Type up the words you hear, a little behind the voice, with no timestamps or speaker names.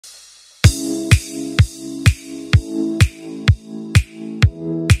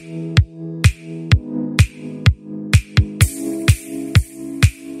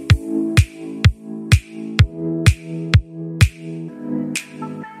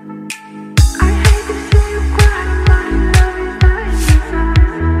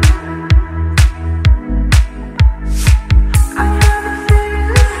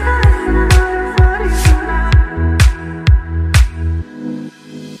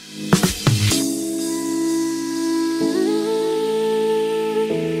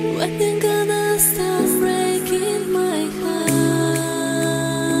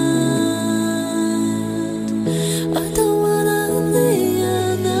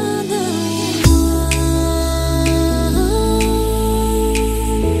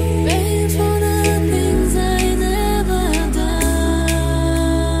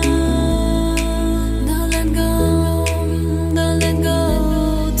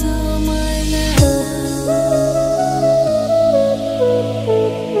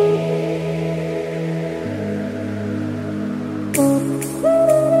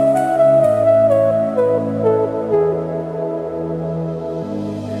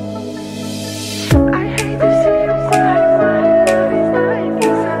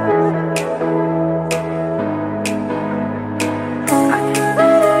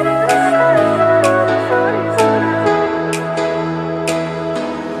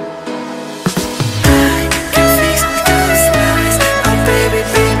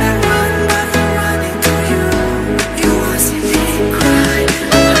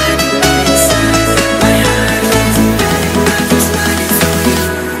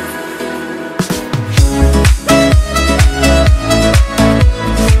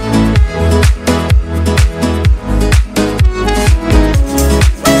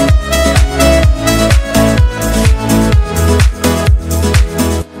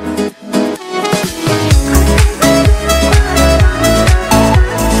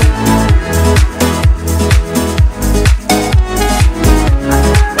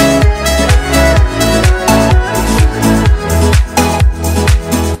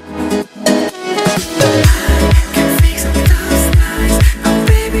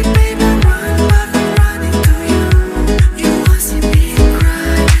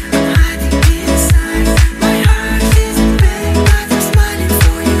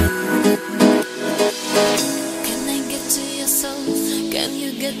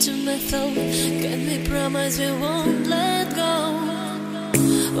cause we won't let go.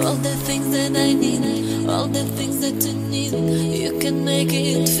 All the things that I need, all the things that you need, you can make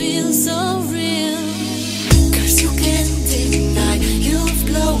it feel so real. Cause you can't deny, you've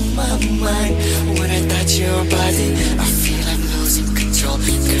blown my mind. When I touch your body, I feel I'm losing control.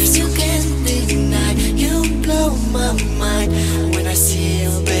 Cause you can't deny, you blow my mind. When I see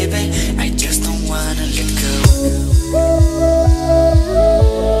you, baby, I just don't wanna let go.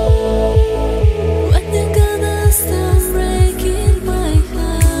 When you gonna stop breaking my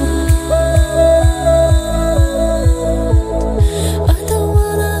heart? I don't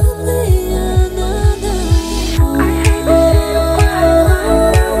wanna be another one.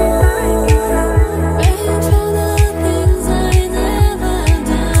 Paying for the things I never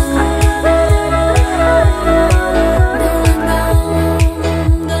done. Don't let go,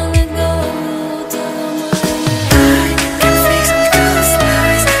 don't let go, don't I can fix those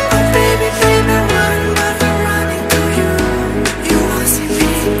lies. Oh baby, baby, run, but I'm running to you. You won't see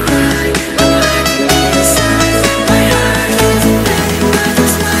me cry. I'm hiding inside. My heart is in pain, but I'm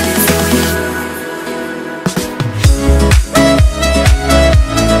smiling for you.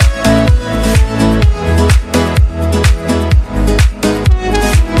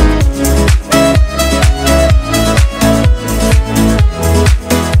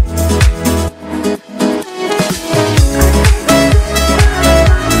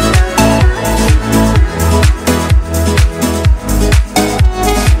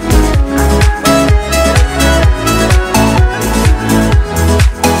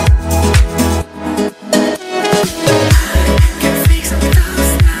 Can fix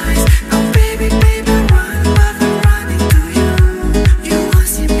those lies. Oh baby, baby, run, but I'm running to you. You won't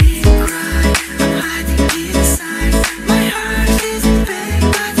see me cry. I'm hiding inside. My heart is in pain,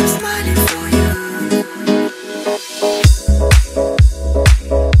 but I'm smiling for you.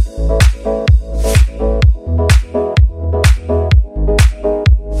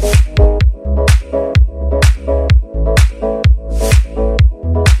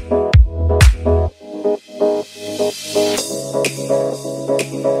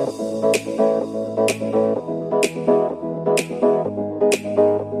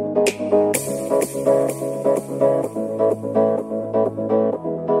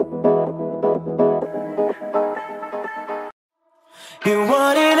 You're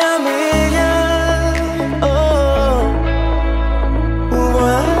one in a million. Oh,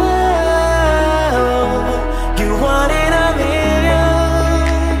 wow. You're one in a million.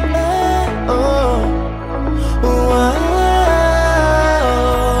 Oh, wow.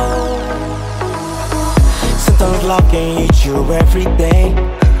 Sometimes love can hit you every day.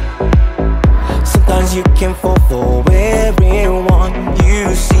 Sometimes you can fall for everyone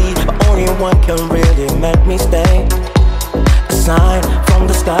you see, but only one can really make me stay. A sign from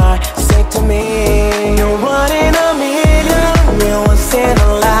the sky, say to me, you're one in a million, you're once in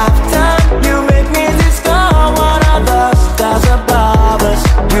a lifetime. You make me discover what other stars above us.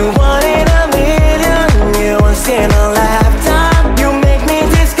 You're one in a million, you're once in a lifetime. You make me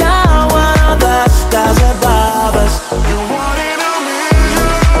discover what other stars above us. You're one in a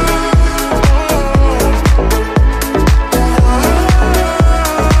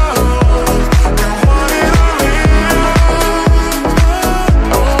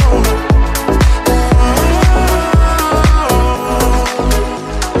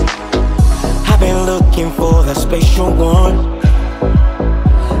for that special one.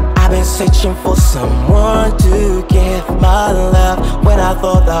 I've been searching for someone to give my love. When I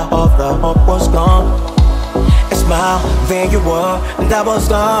thought that all the hope was gone, a smile, there you were, and I was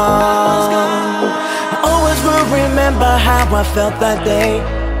gone. I always will remember how I felt that day,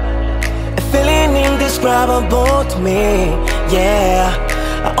 a feeling indescribable to me, yeah.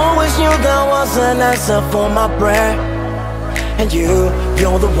 I always knew there was an answer for my prayer. And you're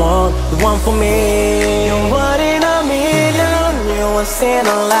the one for me. You're one in a million, you're once in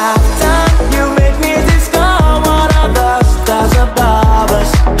a lifetime. You make me discover what other stars above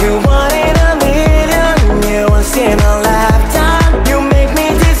us. You're one in a million, you're once in a lifetime. You make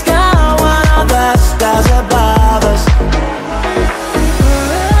me discover what other stars above us.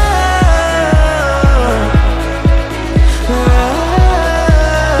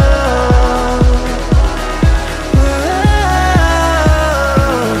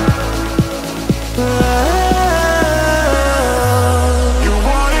 You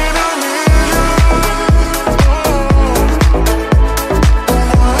want it on me?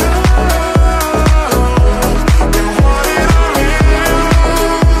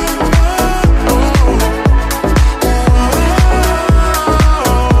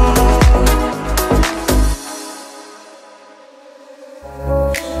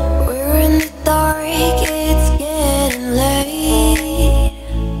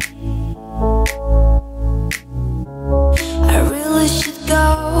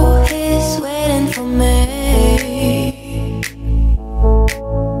 waiting for me.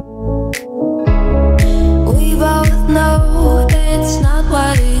 We both know it's not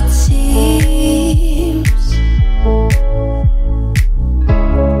what it seems.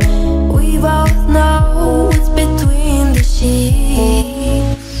 We both know what's between the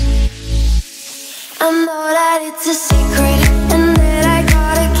sheets. I know that it's a secret and that I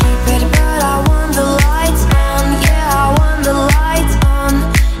gotta keep it, but I want the lights on, yeah, I want the lights on,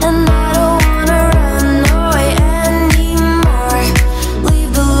 and I don't wanna run away anymore.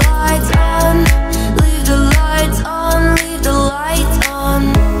 Leave the lights on, leave the lights on, leave the lights on.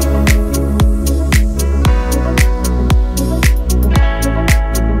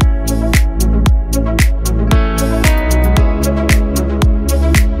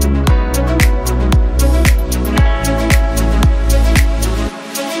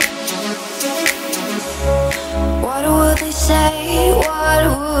 What would they say? What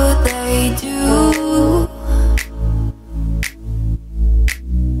would they do?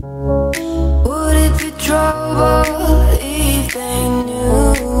 Would it be trouble if they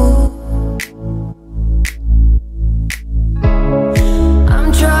knew? I'm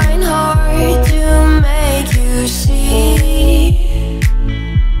trying hard to make you see.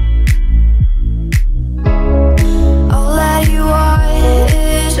 All that you want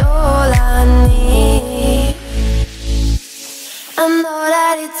is all I need. I know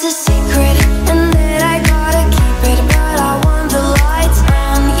that it's a secret and that I gotta keep it, but I want the lights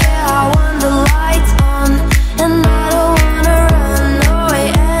on, yeah, I want the lights on, and I don't wanna run away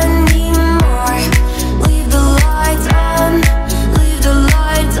anymore. Leave the lights on, leave the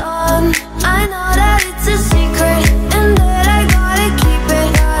lights on. I know that it's a secret and that I gotta keep it,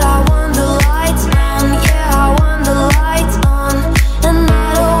 but I want the lights on, yeah, I want the lights on, and I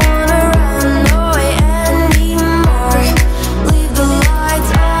don't wanna run away anymore. Leave the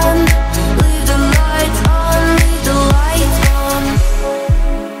lights on, leave the lights on, leave the lights on.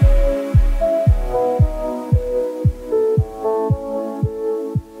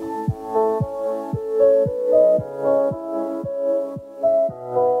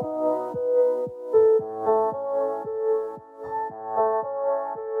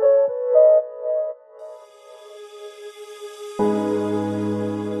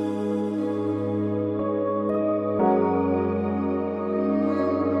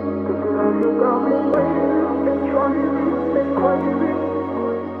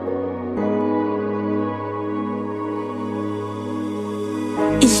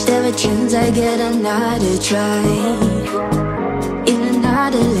 Is there a chance I get another try? In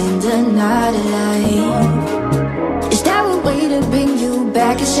another land, another life? Is there a way to bring you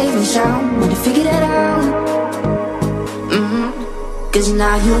back and save me some? Wanna figure that out? Cause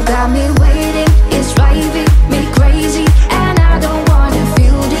now you got me waiting. It's driving me crazy, and I don't wanna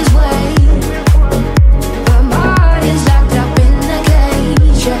feel this way. But my heart is locked up in a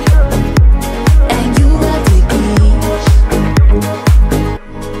cage, yeah. And you got the keys.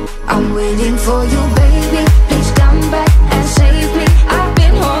 I'm waiting for you, baby. Please come back and save me. I've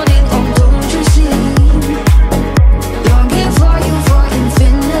been holding on, don't you see? Longing for you for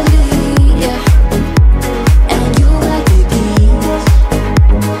infinity, yeah. And you got the keys.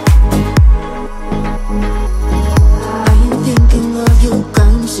 I'm thinking of you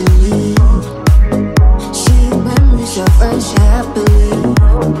constantly. Seeing memories of us happily.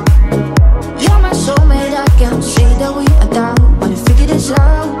 You're my soulmate, I can't say that we are down. Wanna figure this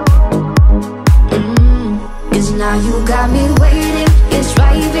out. Cause now you got me waiting. It's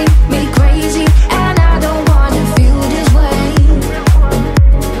driving me crazy, and I don't wanna feel this way.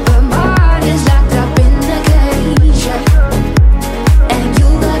 But my heart is locked up in the cage, yeah. And you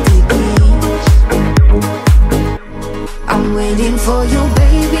got the keys. I'm waiting for you,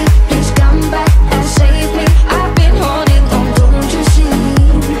 baby. Please come back and save me. I've been holding on, don't you see?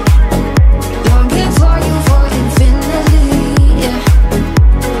 Longing for you for infinity, yeah.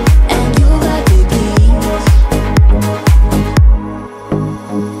 And you got the keys.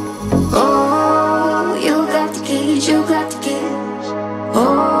 Oh, you got the keys, you got the keys.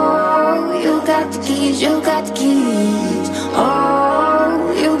 Oh, you got the keys, you got the keys.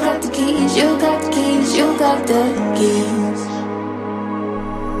 Oh, you got the keys, you got the keys, you got the keys.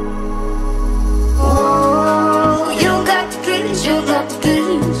 Oh, you got the keys, you got the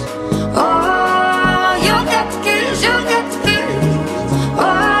keys. Oh, you got the keys, you got the keys.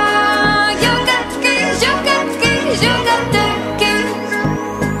 Oh, you got the keys, you got the keys, you got the keys.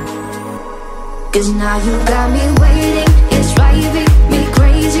 Cause now you got me waiting. It's driving me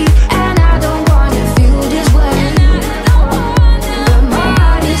crazy, and I don't wanna feel this way. But my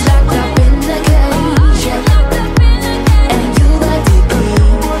heart is locked up in the cage, yeah. And you got the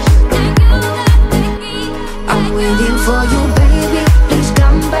keys.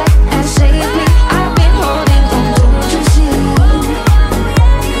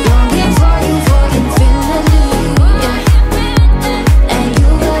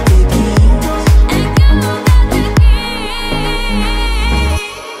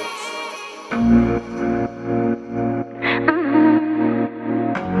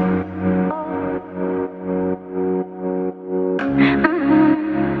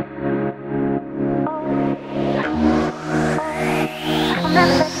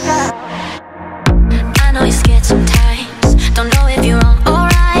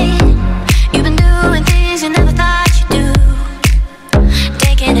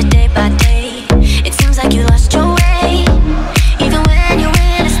 taking it day by day. It seems like you lost your way. Even when you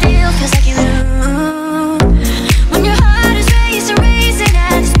win, it still feels like you lose. When your heart is racing, racing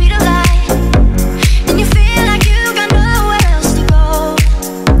at the speed of light, and you feel like you got nowhere else to go.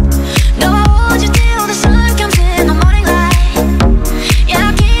 No, I'll hold you till the sun comes in the morning light. Yeah,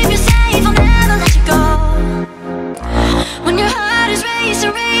 I'll keep you safe, I'll never let you go. When your heart is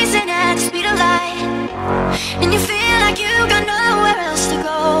racing, racing at the speed of light, and you feel like you got nowhere else to go.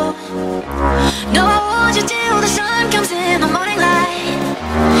 No, I'll hold you till the sun comes in the morning light.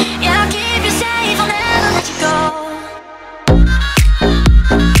 Yeah, I'll keep you safe, I'll never let you go.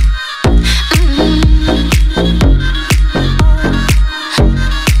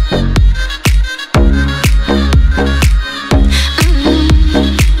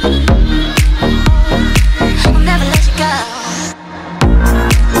 I'll never let you go.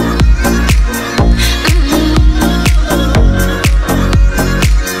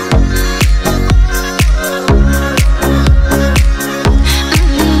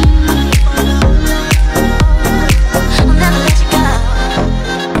 I'll never let you go.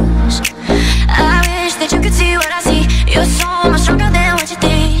 I wish that you could see what I see. You're so much stronger than what you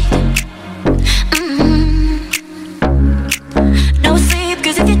think. No sleep,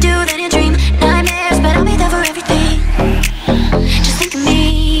 cause if you do, then you dream nightmares, but I'll be there for everything. Just think of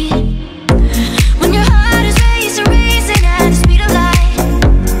me. When your heart is racing, racing at the speed of light,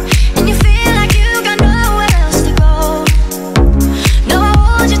 and you feel like you got nowhere else to go. No, I'll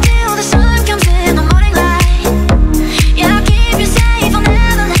hold you till the sun comes in the morning light. Yeah, I'll keep you safe, I'll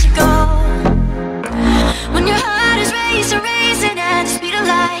never let you go. When your heart is racing, racing at the speed of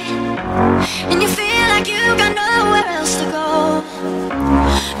light, and you feel like you got nowhere else to go.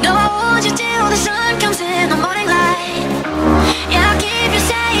 No, I'll hold you till the sun comes in the morning light. Yeah, I'll keep you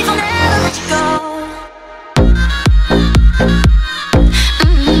safe, I'll never let you go.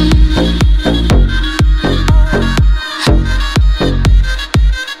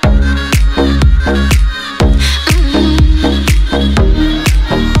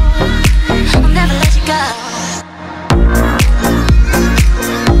 I'll never let you go.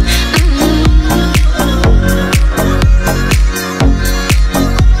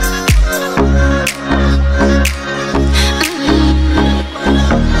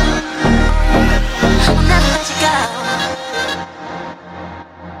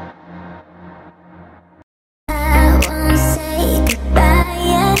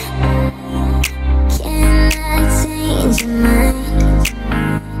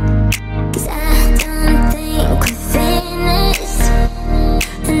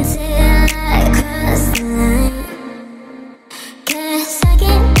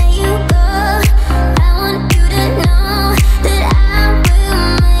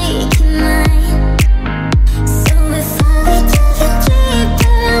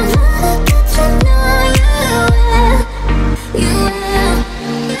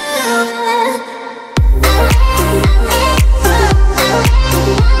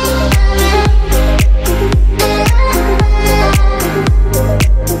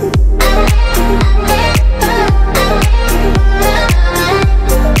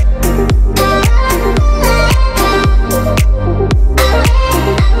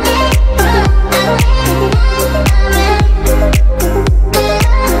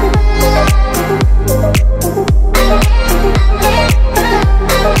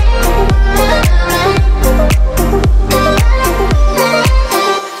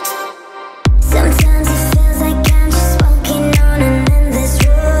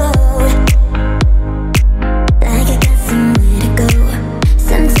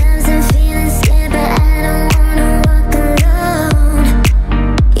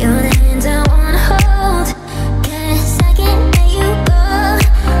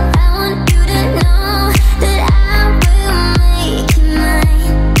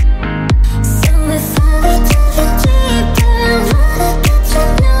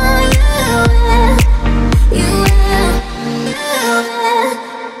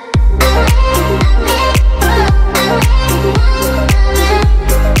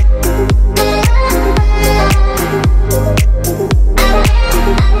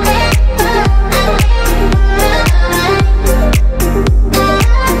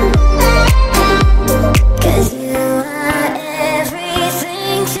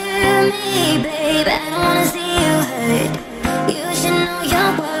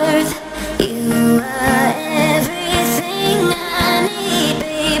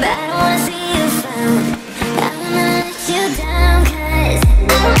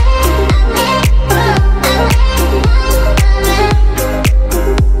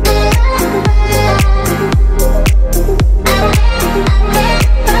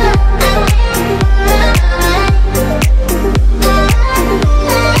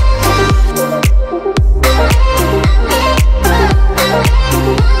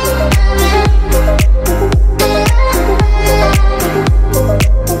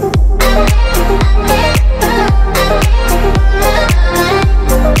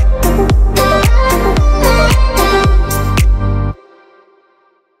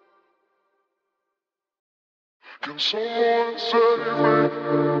 someone save me?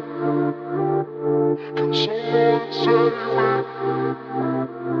 Can someone save me?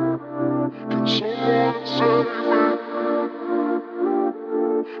 Can someone save me?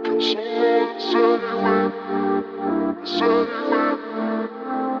 Can someone save me? Save me?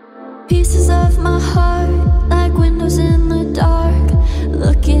 Pieces of my heart, like windows in the dark,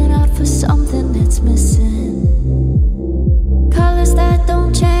 looking out for something that's missing. Colors that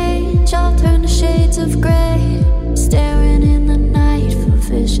don't change, I'll turn to shades of grey, staring in the night for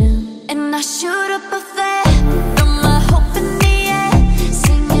vision. And I shoot up a flare, throw my hope in the air,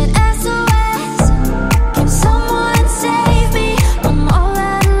 singing SOS. Can someone save me? I'm all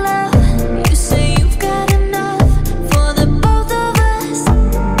out of love. You say you've got enough for the both of us.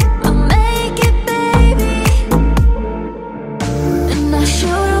 I'll make it, baby. And I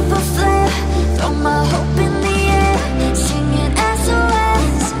shoot up a flare, throw my hope in the air, singing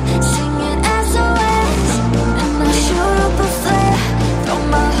SOS, singing SOS. And I shoot up a flare, throw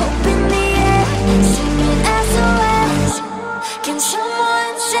my hope in the air, singing SOS. Can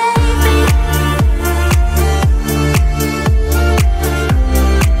someone save me?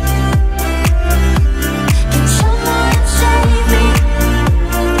 Can someone save me?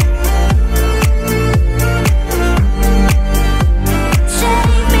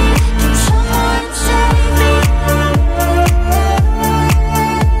 Save me. Can someone save me?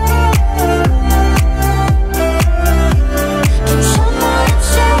 Can someone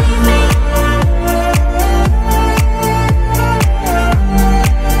save me?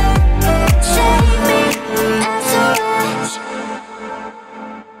 Save me, SOS.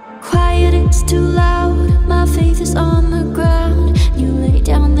 Quiet, it's too loud. My faith is on the ground. You lay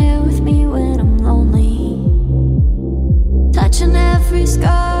down there with me when I'm lonely, touching every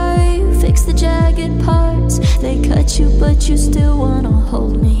scar. You fix the jagged parts. They cut you, but you still wanna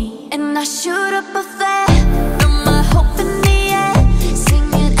hold me. And I shoot up a flare, throw my hope in the air,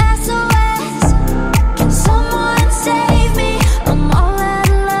 singing SOS. Can someone save me? I'm all out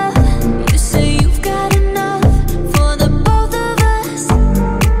of love. You say you've got enough for the both of us.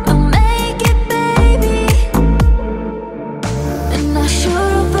 I'll make it, baby. And I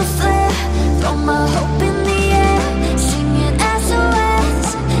shoot up a flare, throw my hope in the air, singing SOS,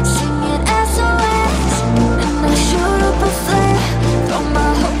 singing SOS. And I shoot up a flare, throw my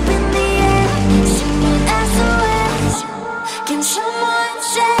hope in the air, singing SOS. Can someone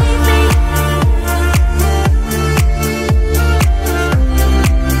save me?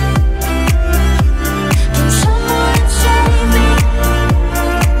 Can someone save me?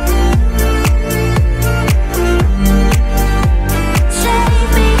 Save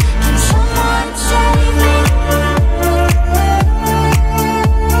me. Can someone save me?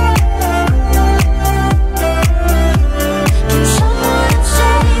 Can someone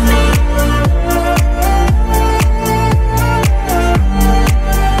save me?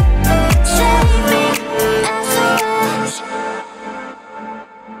 Save me, SOS.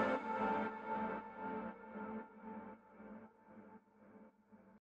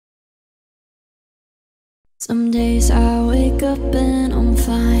 Some days I wake up and I'm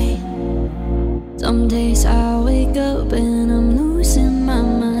fine. Some days I wake up and I'm losing my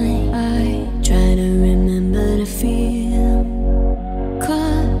mind. I try to remember the feel,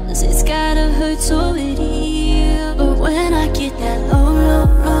 'cause it's gotta hurt so it heals. But when I get that low, low,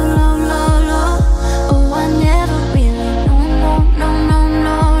 low, low, low, low, oh, I never really know, no, no, no,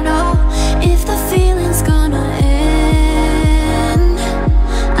 no, no, if the feeling's gonna end.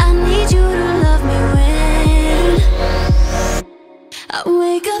 I need you to love me when I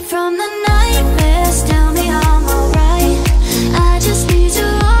wake up from the nightmares. Tell me I'm alright. I just need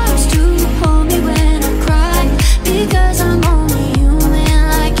your arms to hold me when I cry, because I'm only human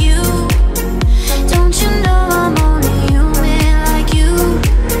like you. Don't you know I'm only human like you?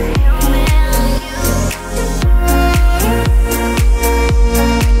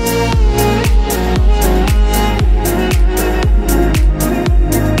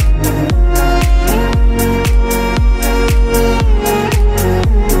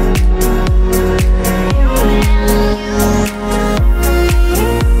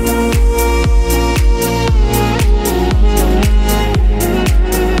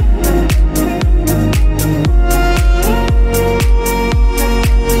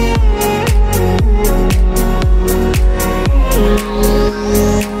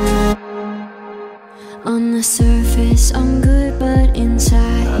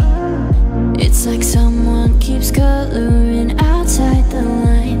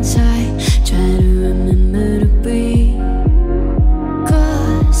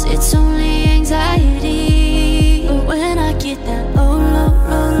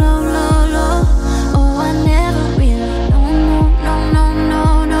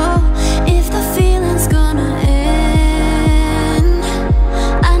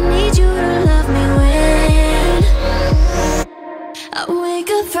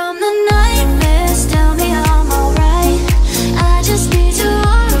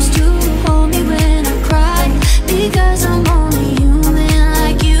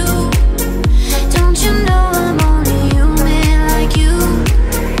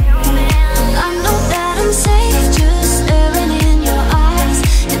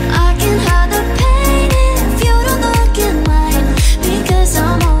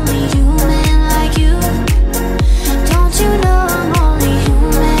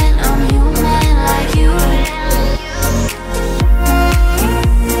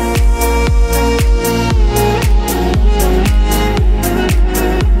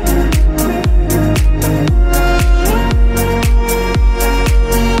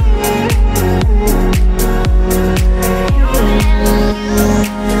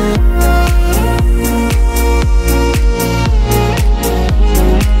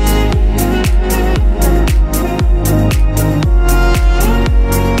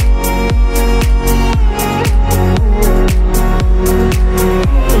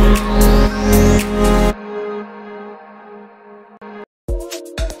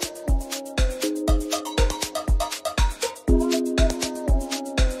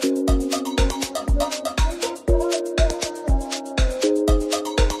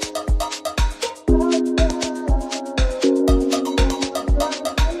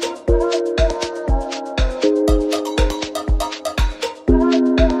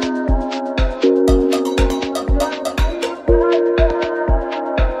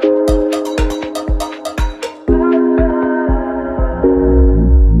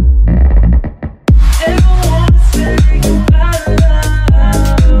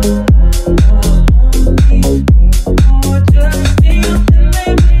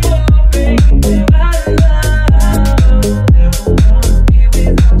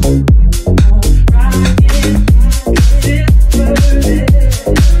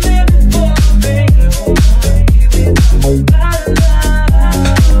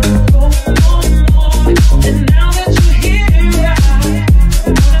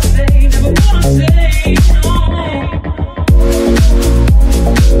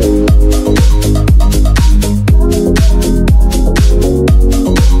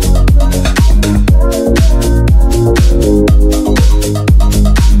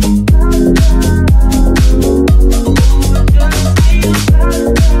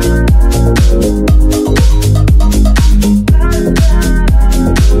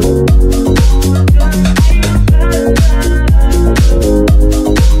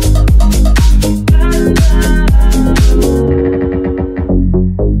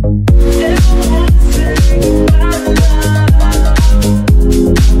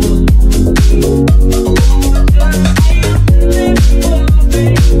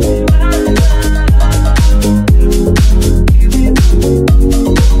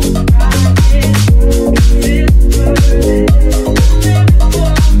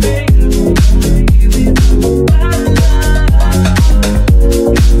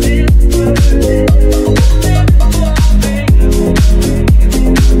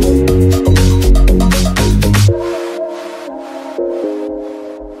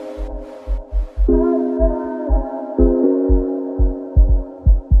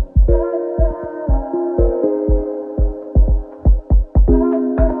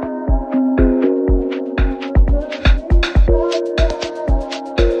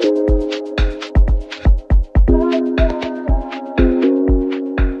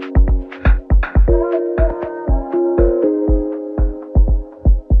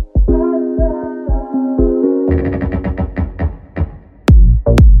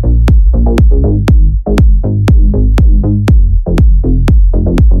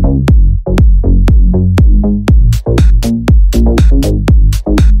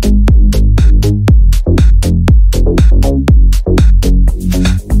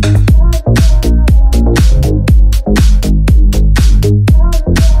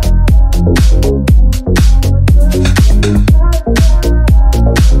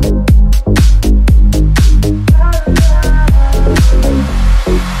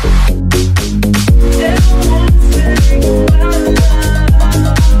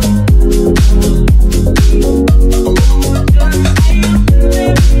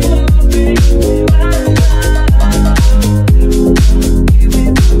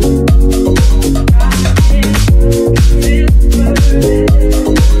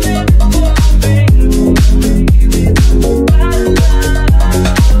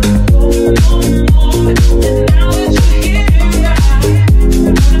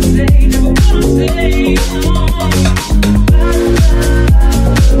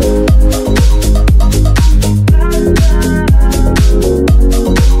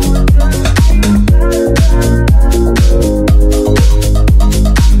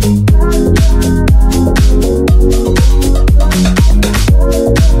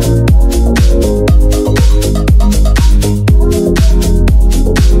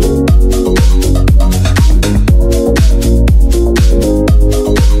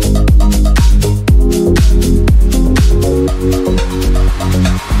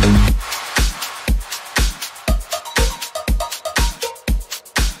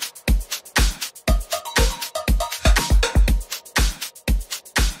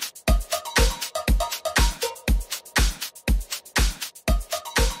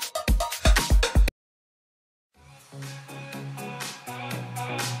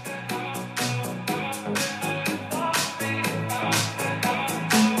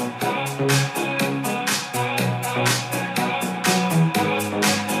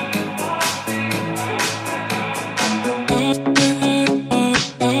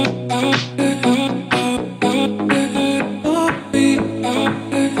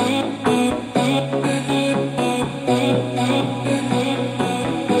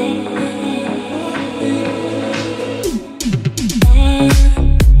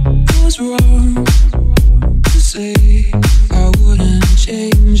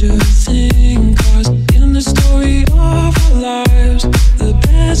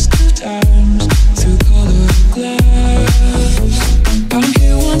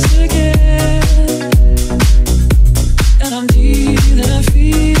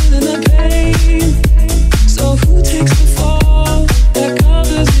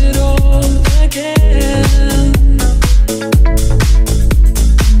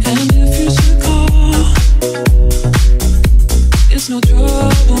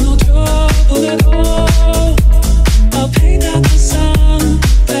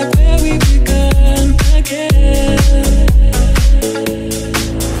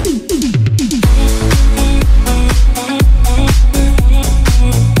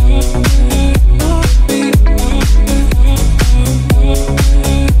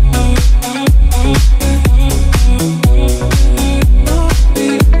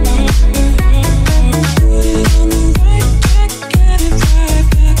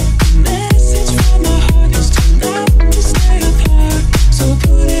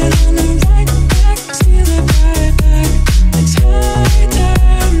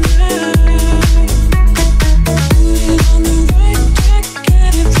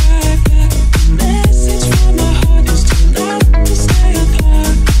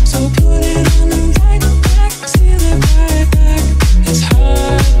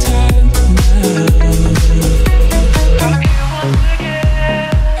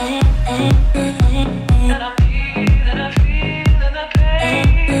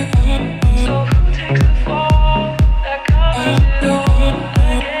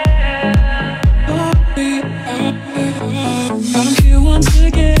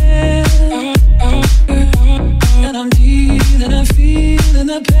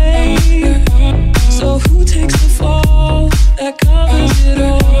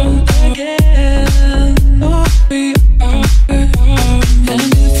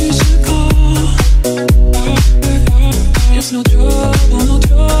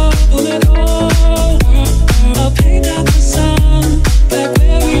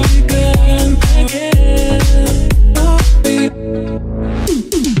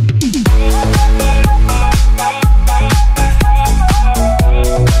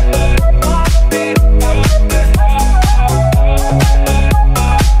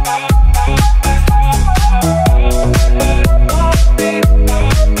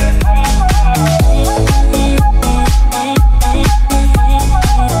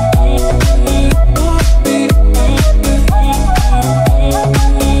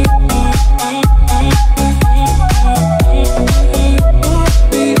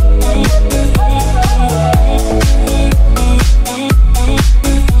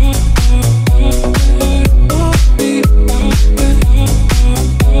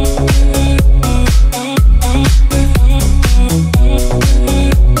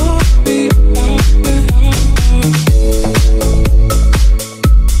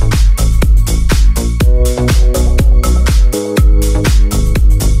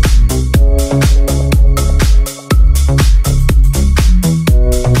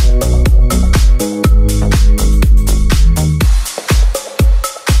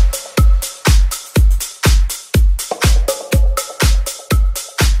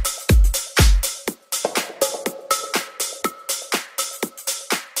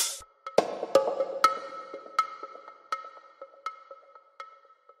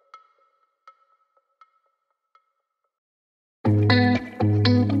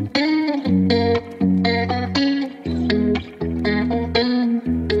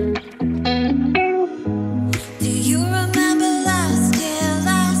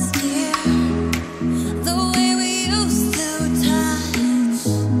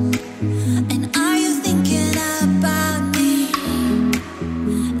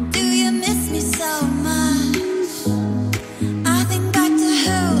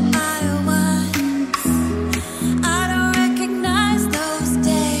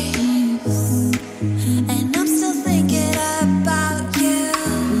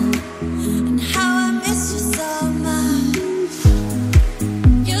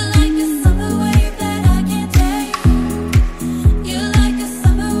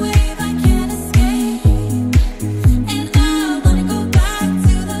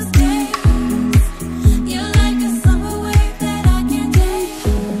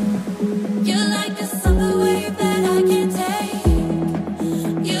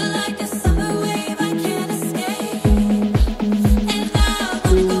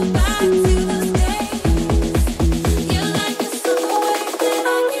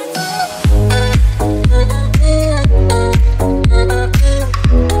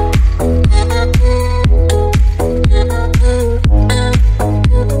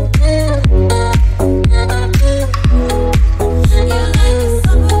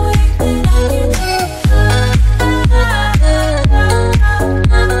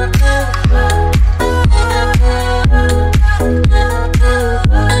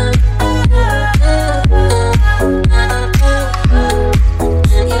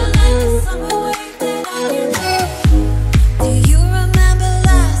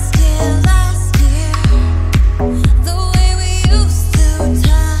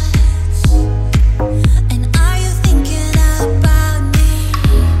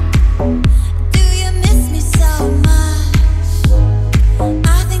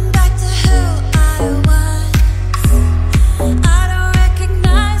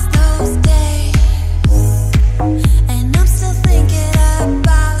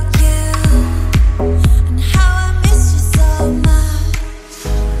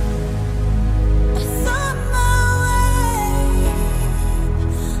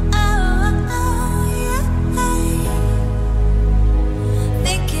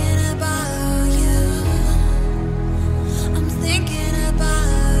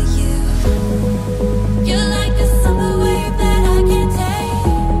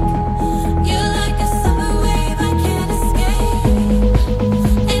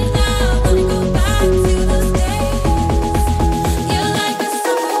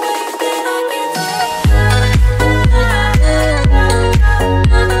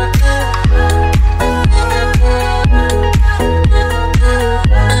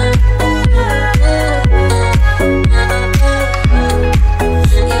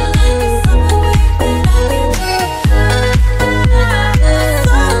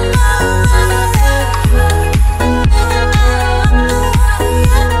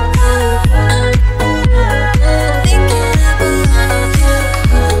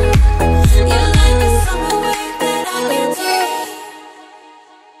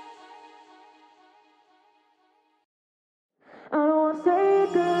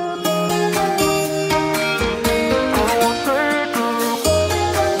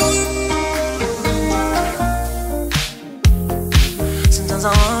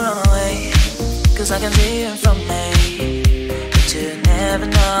 'cause I can see you from me, but you never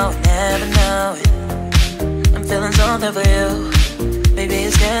know it. I'm feeling something for you, baby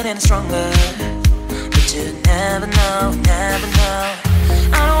it's getting stronger, but you never know.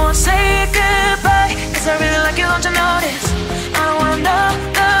 I don't wanna say goodbye, 'cause I really like you, don't you notice? I don't wanna know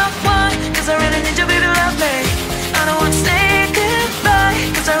the one, 'cause I really need you, baby, love me. I don't wanna say goodbye,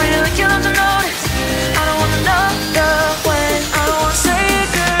 'cause I really like you, don't you notice? I don't wanna know the when, I don't wanna say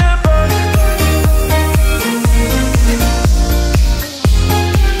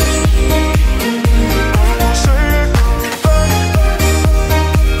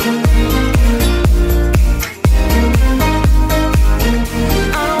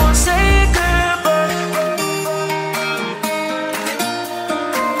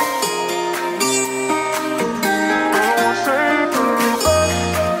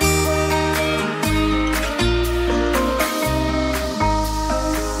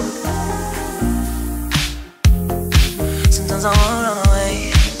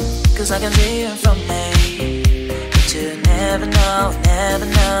I can see you from me, but you never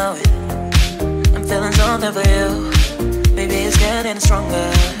know it. I'm feeling something for you, baby it's getting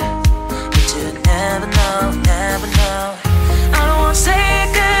stronger, but you never know. I don't wanna say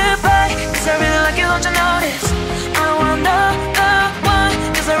goodbye, 'cause I really like you, don't you notice? I don't wanna know the one,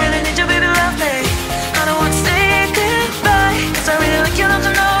 'cause I really need you, baby, love me. I don't wanna say goodbye, 'cause I really like you, don't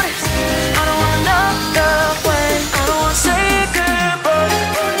you notice? I don't wanna know the when, I don't wanna say goodbye.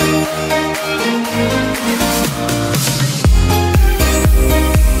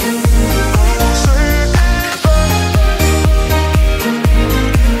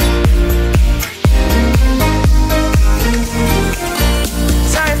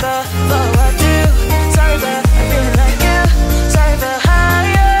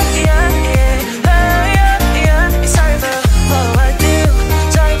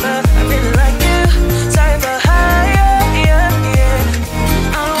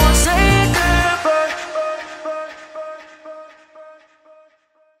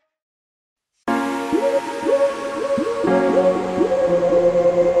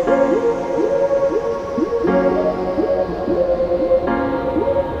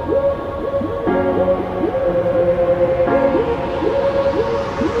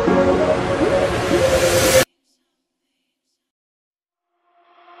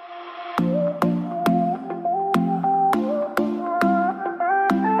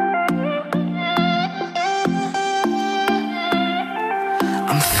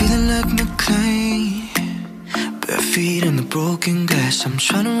 Broken glass, I'm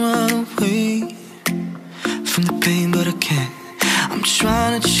trying to run away from the pain, but I can't. I'm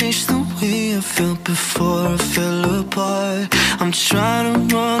trying to change the way I felt before I fell apart. I'm trying to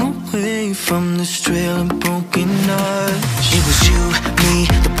run away from this trail of broken hearts. It was you, me,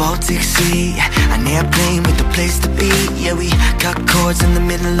 the Baltic Sea, an airplane with a place to be. Yeah, we got cords in the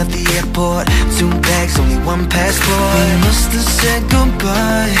middle of the airport. 2 bags, only 1 passport. We must have said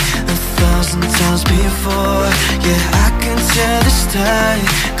goodbye 1,000 times before. Yeah, I can tell this time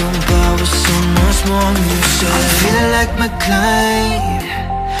goodbye was so much more than you said. I'm feeling like my Clyde,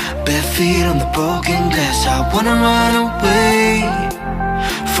 bare feet on the broken glass. I wanna run away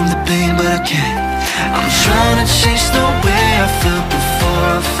from the pain, but I can't. I'm trying to change the way I felt before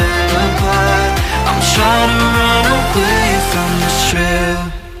I fell apart. I'm trying to run away from this trail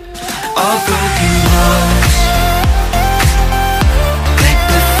of broken hearts. Back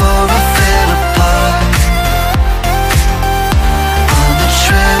before I fell apart, on the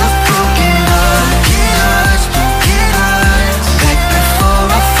trail of broken hearts, broken hearts. Back before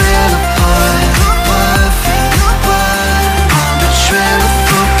I fell apart, on the trail of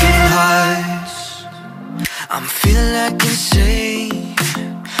broken hearts. I'm feeling like insane,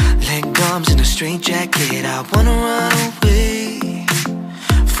 leg arms in a straight jacket. I wanna run away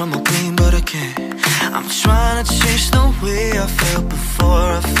from my pain, but I can't. I'm trying to change the way I felt before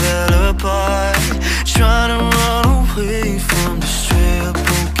I fell apart. Trying to run away from this trail of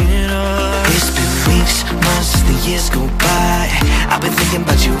broken hearts. It's been weeks, months, the years go by. I've been thinking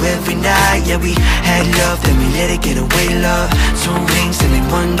about you every night. Yeah, we had love, then we let it get away, love. 2 rings and then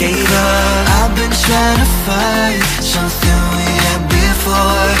 1 gave up. I've been trying to find something we had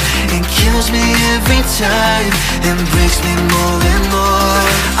before. It kills me every time and breaks me more and more.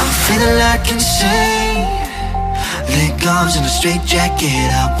 I'm feeling like insane, leg arms in a straight jacket.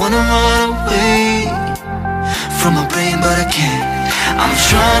 I wanna run away from my brain, but I can't. I'm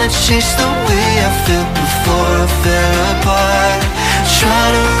trying to change the way I felt before I fell apart.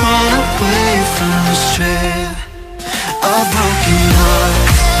 Trying to run away from this trail of broken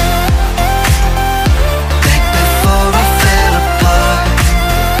hearts. Back before I fell apart,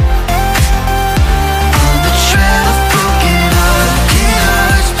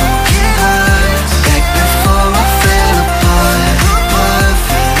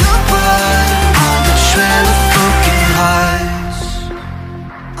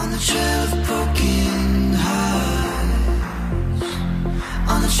 On the trail of broken hearts,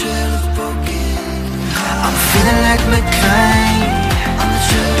 on the trail of broken hearts. I'm feeling like McClain, on the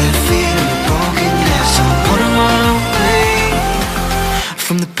trail of feeling broken. Yes, I wanna run away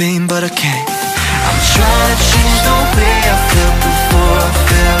from the pain, but I can't. I'm trying to change the way I felt before I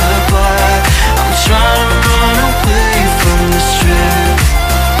fell apart. I'm trying to run away from this trail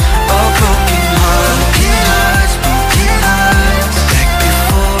of broken hearts. Broken hearts, broken hearts. Back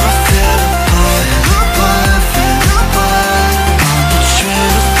before I fell apart, fell apart. On the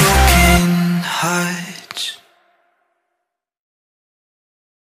trail of broken hearts.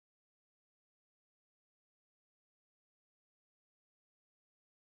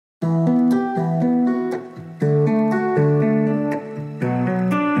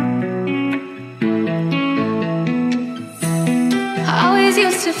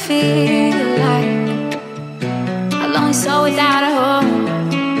 Used to feel like a lonely soul without a home,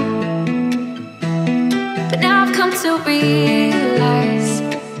 but now I've come to realize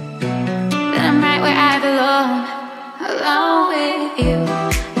that I'm right where I belong, alone with you,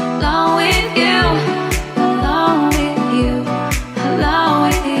 alone with you, alone with you, alone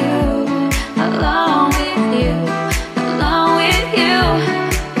with you, alone with you, alone with you,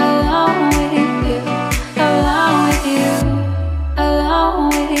 alone with you, alone with you. Alone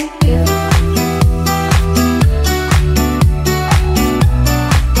with you.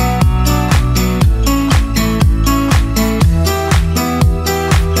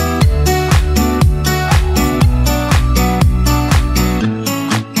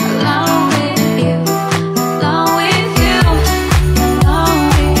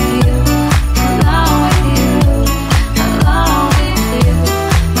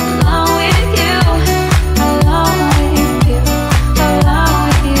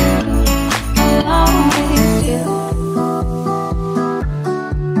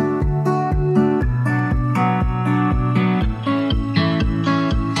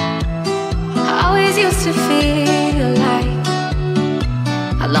 To feel like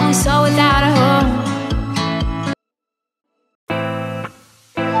a lonely soul without a home.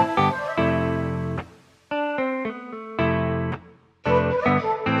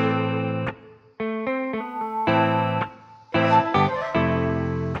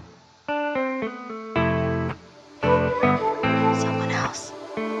 Someone else.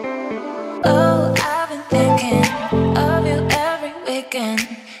 Oh, I've been thinking of you every weekend.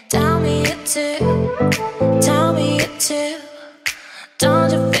 Tell me it too. Tell me it too.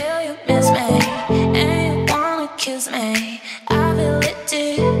 Don't you feel you miss me and you wanna kiss me? I feel it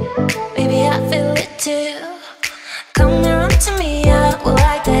too. Baby, I feel it too. Come and run to me, I will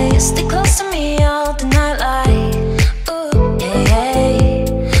like that. You stay close to me all the night like ooh, yeah,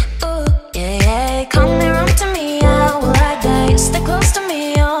 yeah. Ooh, yeah, yeah. Come and run to me, I will like that. You stay close to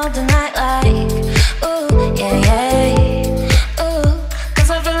me all the night like ooh, yeah, yeah. Ooh, 'cause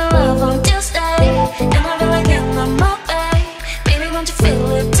I feel love on Tuesday, and I feel like in my way. Baby, don't you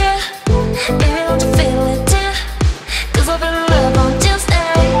feel it too? Baby, don't you feel it too? 'Cause I feel love on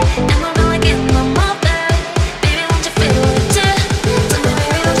Tuesday, and I feel like in my way. Baby, don't you feel it too? Tell me,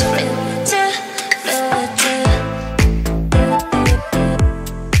 baby, don't you feel it too? Feel it too?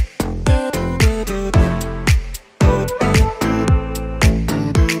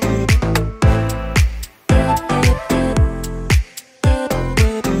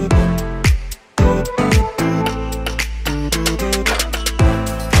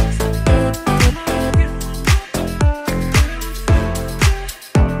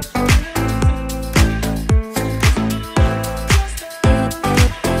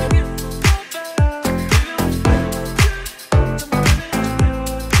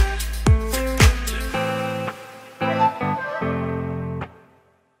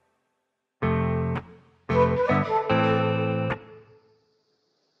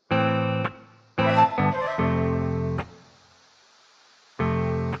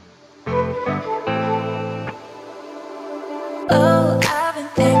 Oh, I've been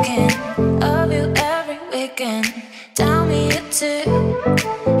thinking of you every weekend. Tell me it too.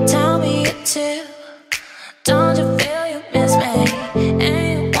 Tell me it too. Don't you feel you miss me and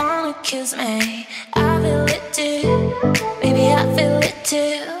you wanna kiss me? I feel it too. Baby, I feel it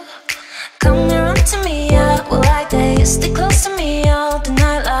too. Come and run to me, I will like that. You stay close to me all the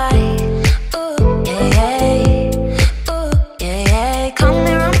night like ooh, yeah, yeah. Ooh, yeah, yeah. Come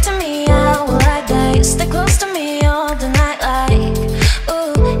and run to me, I will like that. You stay close to me all the night like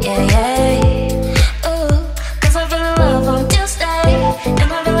ooh, yeah, yeah. Ooh, 'cause I feel love on Tuesday,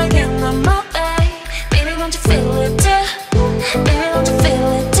 and I feel like in my way. Baby, don't you feel it too? Baby, don't you feel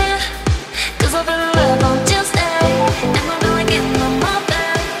it too? 'Cause I feel love on Tuesday, and I feel like in my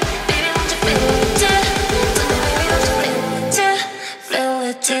way.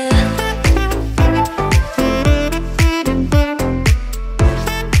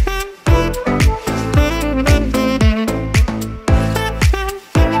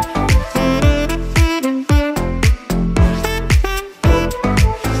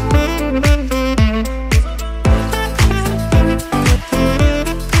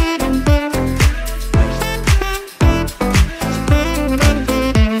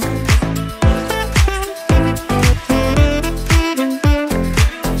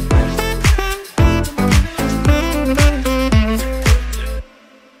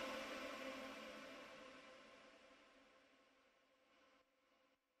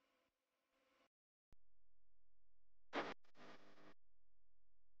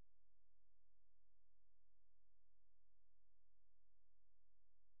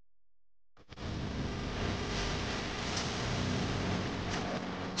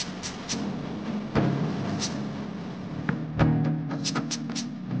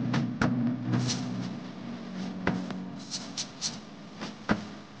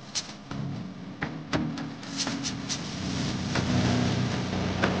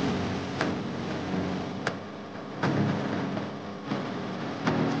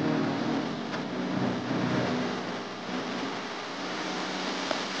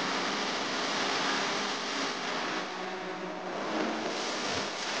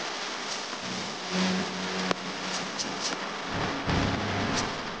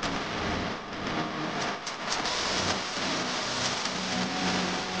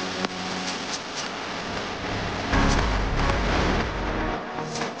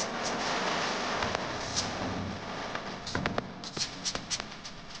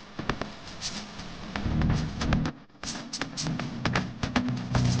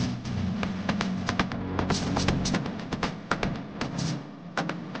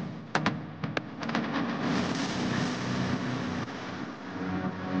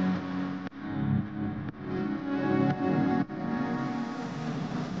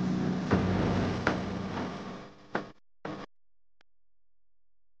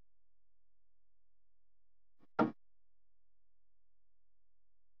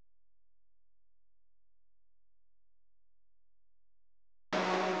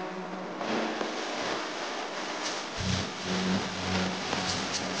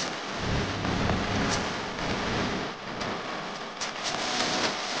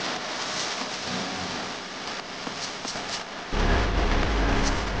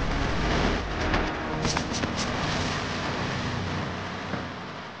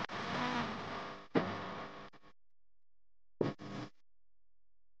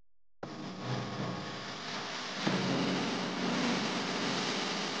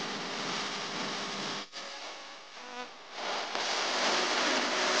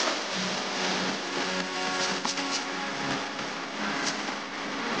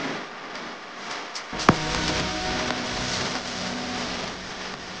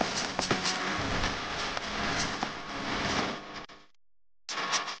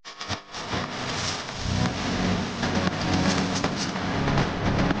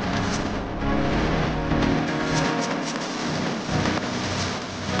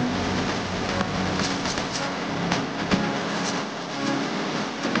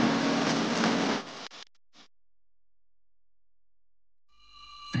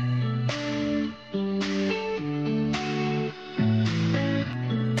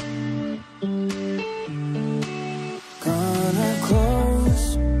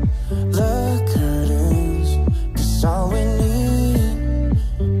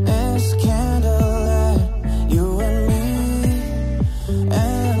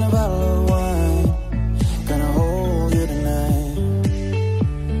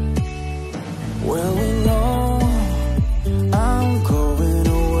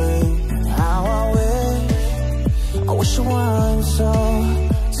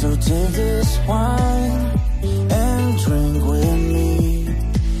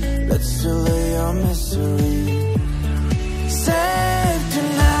 to lay your misery. Save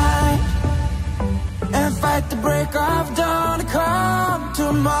tonight and fight the break of dawn to come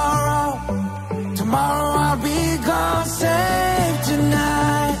tomorrow. Tomorrow I'll be gone. Save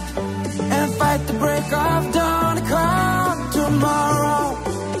tonight and fight the break of dawn to come tomorrow.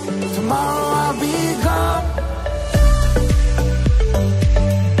 Tomorrow I'll be gone.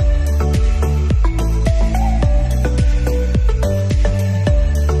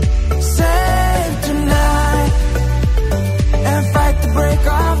 Save tonight and fight the break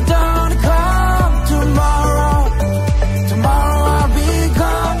of dawn to come tomorrow. Tomorrow I'll be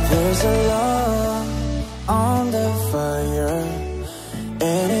gone. There's a love on the fire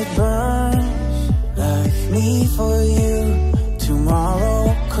and it burns like me for you. Tomorrow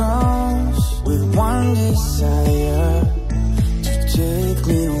comes with one desire to take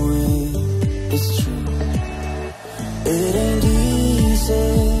me away. It's true. It ain't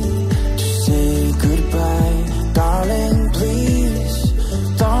easy to say goodbye. Darling, please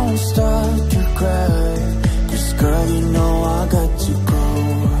don't start to cry. 'Cause girl, you know I got to go.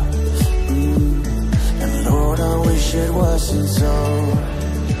 And Lord, I wish it wasn't so.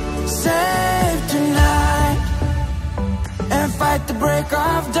 Save tonight and fight the break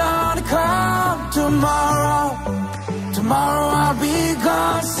of dawn to come tomorrow. Tomorrow I'll be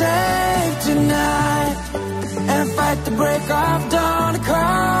gone. Save tonight and fight the break of dawn to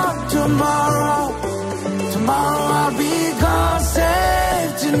come tomorrow. Tomorrow I'll be gone.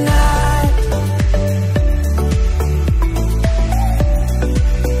 Save tonight.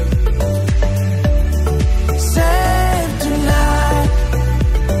 Save tonight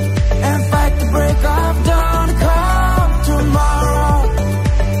and fight the break of dawn to come tomorrow.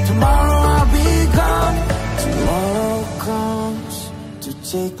 Tomorrow I'll be gone. Tomorrow comes to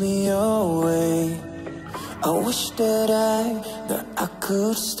take me away. I wish that I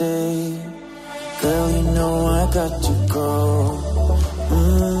could stay. Girl, you know I got to go.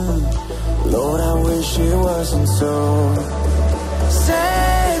 Lord, I wish it wasn't so.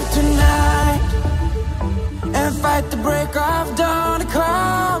 Save tonight and fight the break of dawn to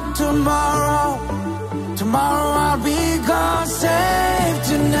come tomorrow. Tomorrow I'll be gone. Save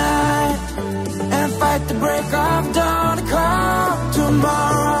tonight and fight the break of dawn to come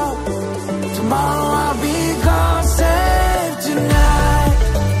tomorrow. Tomorrow I'll be gone. Save tonight.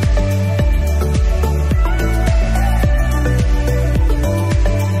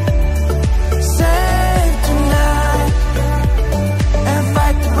 Save tonight and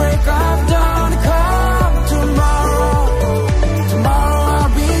fight the break of dawn to come tomorrow. Tomorrow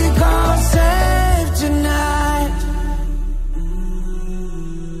I'll be gone. Save tonight.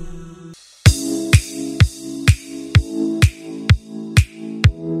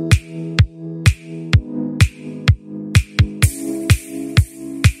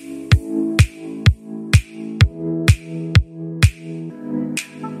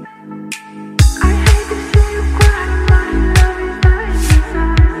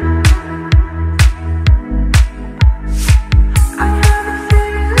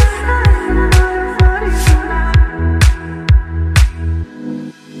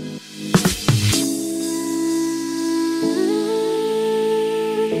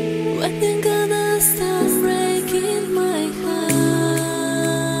 When you gonna stop breaking my heart?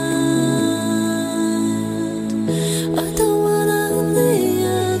 I don't wanna be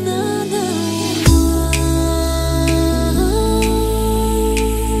another one.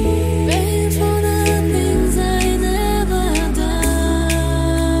 Pay for the things I never done.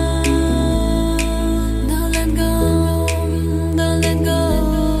 Don't let go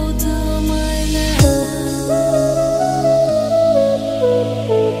to my love.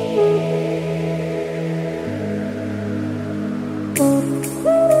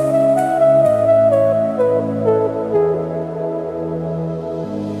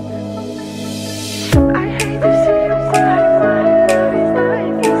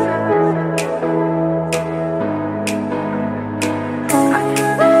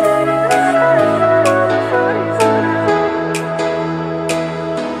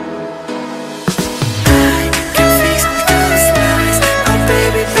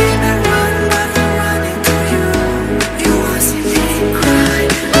 Baby, baby, run, but I'm running to you. You want to see me cry.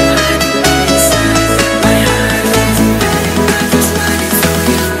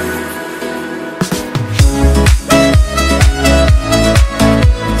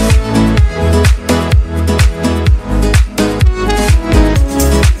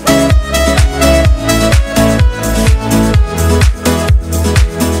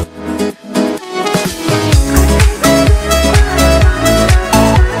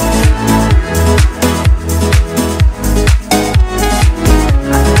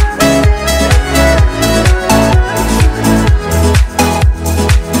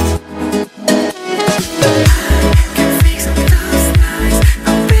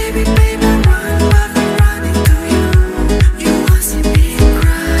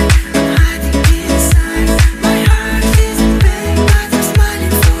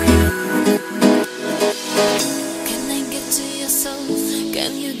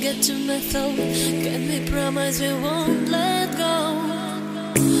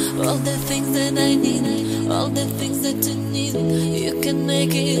 all the things that I need, all the things that you need. You can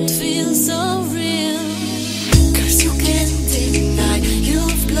make it feel so real. Cause you can't deny,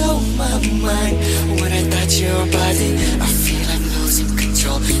 you've blown my mind. When I touch your body, I feel I'm losing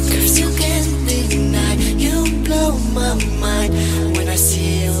control. Cause you can't deny, you blow my mind. When I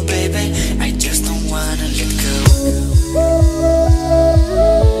see you, baby, I just don't wanna let go.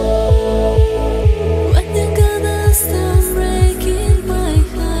 When you gonna stop breaking my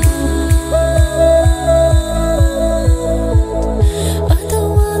heart? I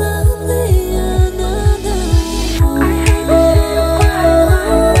don't wanna be another one.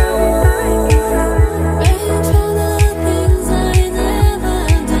 Waiting for the things I never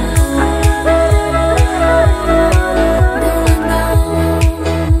done. Don't let go,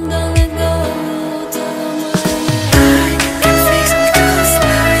 don't let go. Can fix those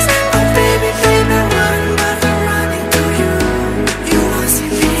lies. Oh baby, baby, run, but I'm running to you. You won't see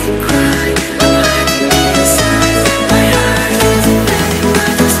me cry. I'm hiding inside. My heart is in pain,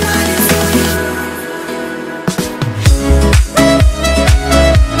 but I'm smiling for you.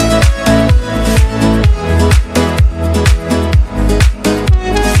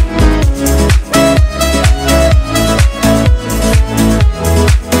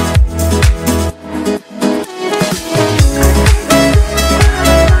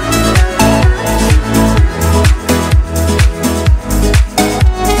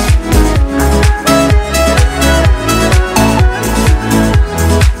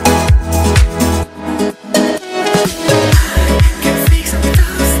 Can fix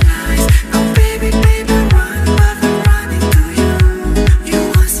those lies. Oh baby, baby, run, but I'm running to you. You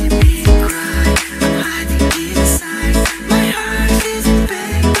won't see me cry. I'm hiding inside. My heart is in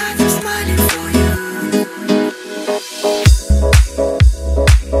pain, but I'm smiling for you.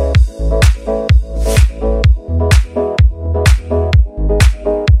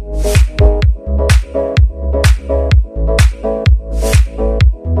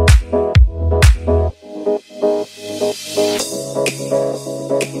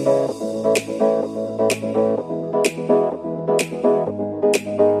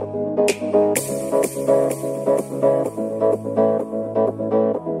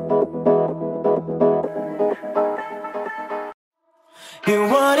 You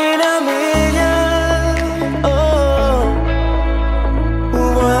one in a million. Oh,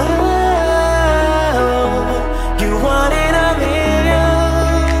 wow. You one in a million.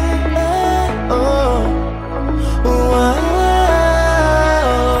 Oh, wow.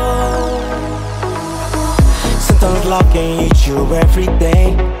 Sometimes love can hit you every day.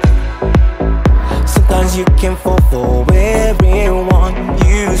 Sometimes you can fall for everyone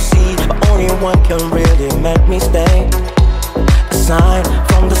you see, but only one can really make me stay. A sign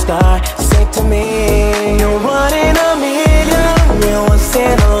from the sky, say to me, you're one in a million, you're once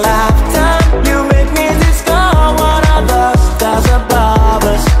in a lifetime. You make me discover what other stars above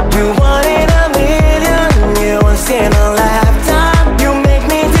us. You're one in a million, you're once in a lifetime. You make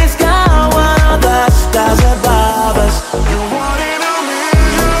me discover what other stars above us. You're one in a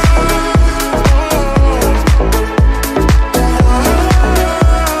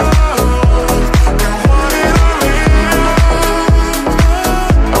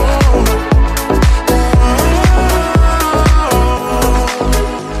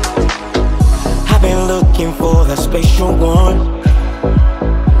for that special one.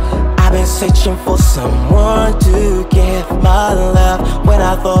 I've been searching for someone to give my love. When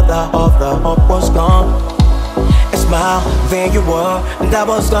I thought that all the hope was gone, a smile, there you were, that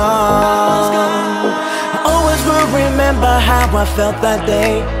was gone. I always will remember how I felt that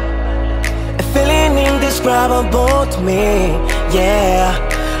day, a feeling indescribable to me, yeah.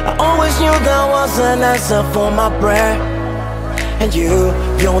 I always knew there was an answer for my prayer. And you're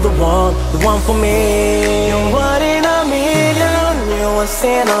the one for me. You're one in a million, you're once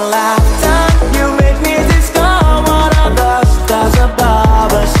in a lifetime. You make me discover what other stars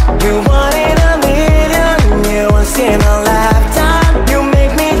above us. You're one in a million, you're once in a lifetime. You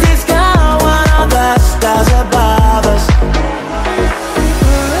make me discover what other stars above us.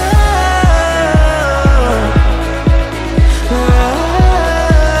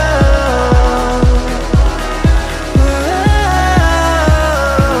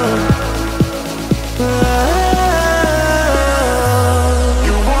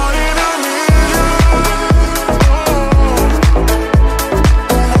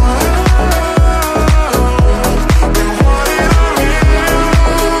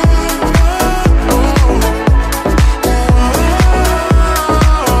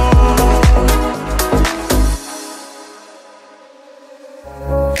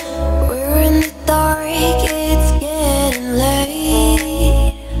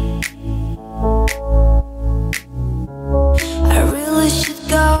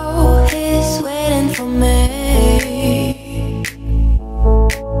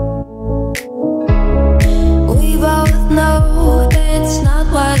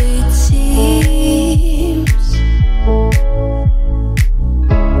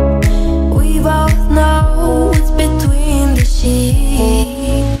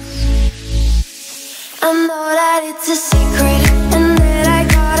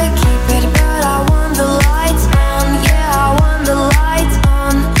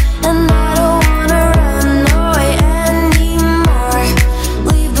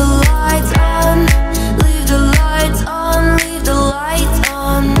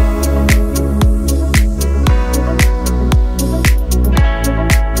 on.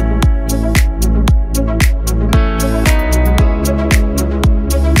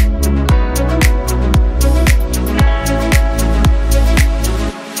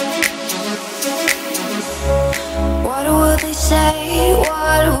 What would they say?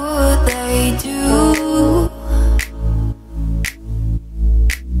 What would they do?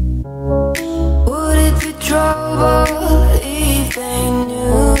 Would it be trouble if they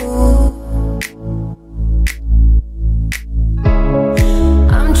knew?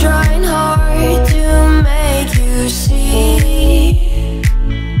 I'm trying hard to make you see.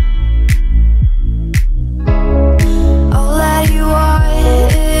 All that you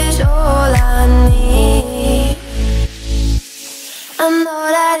want is all I need. I know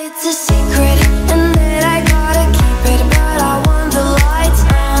that it's a secret and that I gotta keep it, but I want the lights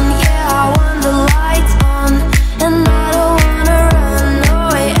on, yeah, I want the lights on, and I don't wanna run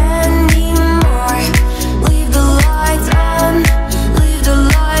away anymore. Leave the lights on, leave the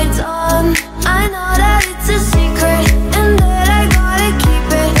lights on. I know that it's a secret and that I gotta keep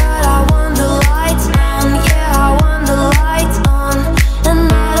it, but I want the lights on, yeah, I want the lights on, and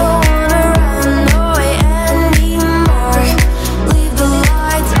I don't wanna run away anymore. Leave the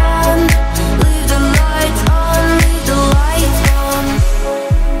lights on, leave the lights on, leave the lights on.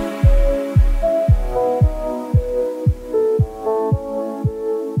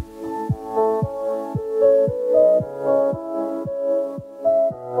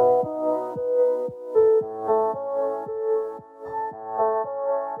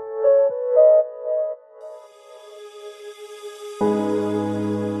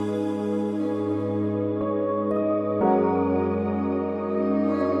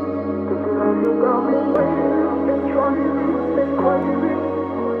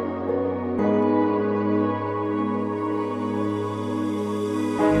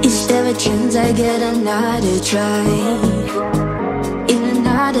 Is there a chance I get another try? In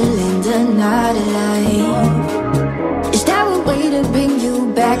another land, another life? Is there a way to bring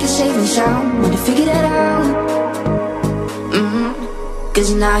you back and save and sound? Wanna figure that out?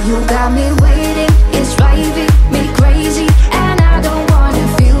 Cause now you got me waiting. It's driving me crazy, and I don't wanna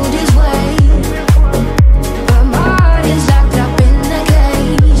feel this way. But my heart is locked up in the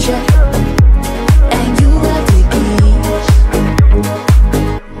cage, yeah. And you got the keys.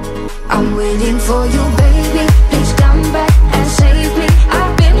 I'm waiting for you, baby. Please come back and save me.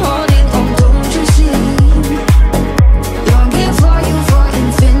 I've been holding on, don't you see? Longing for you for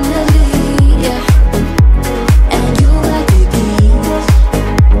infinity, yeah. And you got the keys.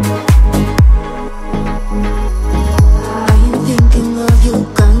 I'm thinking of you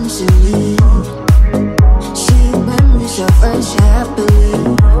constantly. Seeing memories of us happily.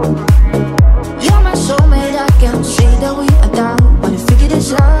 You're my soulmate, I can't say that we are down. Wanna figure this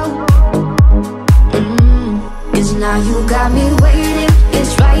out? Cause now you got me waiting.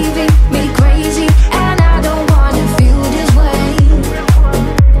 It's driving me crazy, and I don't wanna feel this way.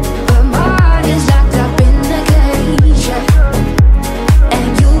 But my heart is locked up in the cage, yeah. And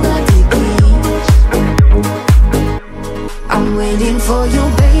you got the keys. I'm waiting for you,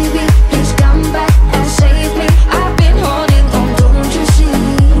 baby. Please come back and save me. I've been holding on, don't you see?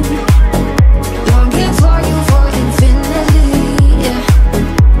 Longing for you for infinity, yeah.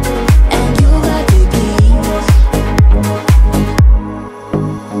 And you got the keys.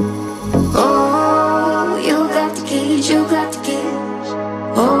 Oh, you got the keys, you got the keys.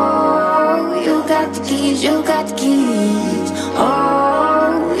 Oh, you got the keys, you got the keys.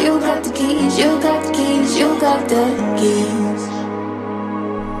 Oh, you got the keys, you got the keys, you got the keys.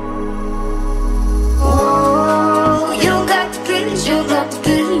 Oh, you got the keys, you got the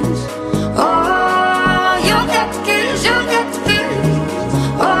keys. Oh, you got the keys, you got the keys.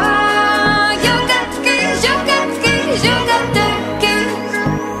 Oh, you got the keys, you got the keys, you got the keys.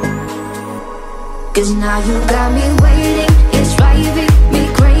 Cause now you got me waiting. It's driving me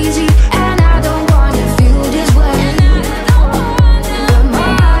crazy, and I don't wanna feel this way. But my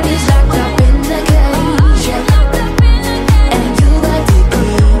heart is locked up in the cage, yeah. And you got the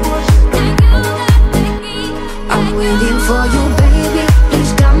keys. I'm waiting for you, baby.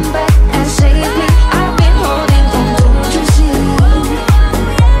 Please come back and save me. I've been holding on, don't you see?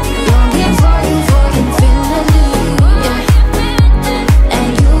 Longing for you for infinity, yeah. And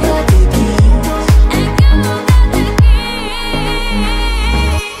you got the keys.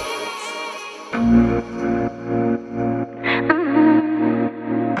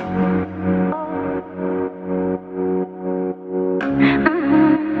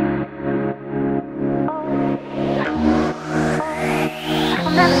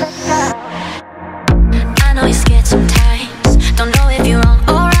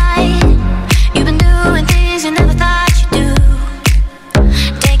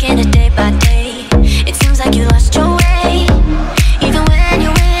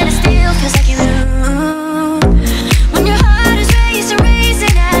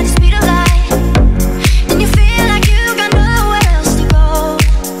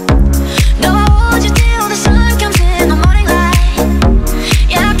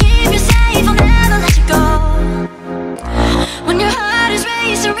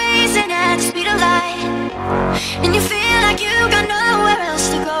 racing at the speed of light, and you feel like you got nowhere else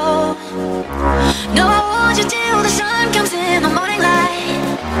to go. No, I'll hold you till the sun comes in the morning light.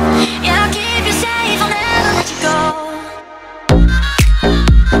 Yeah, I'll keep you safe, I'll never let you go.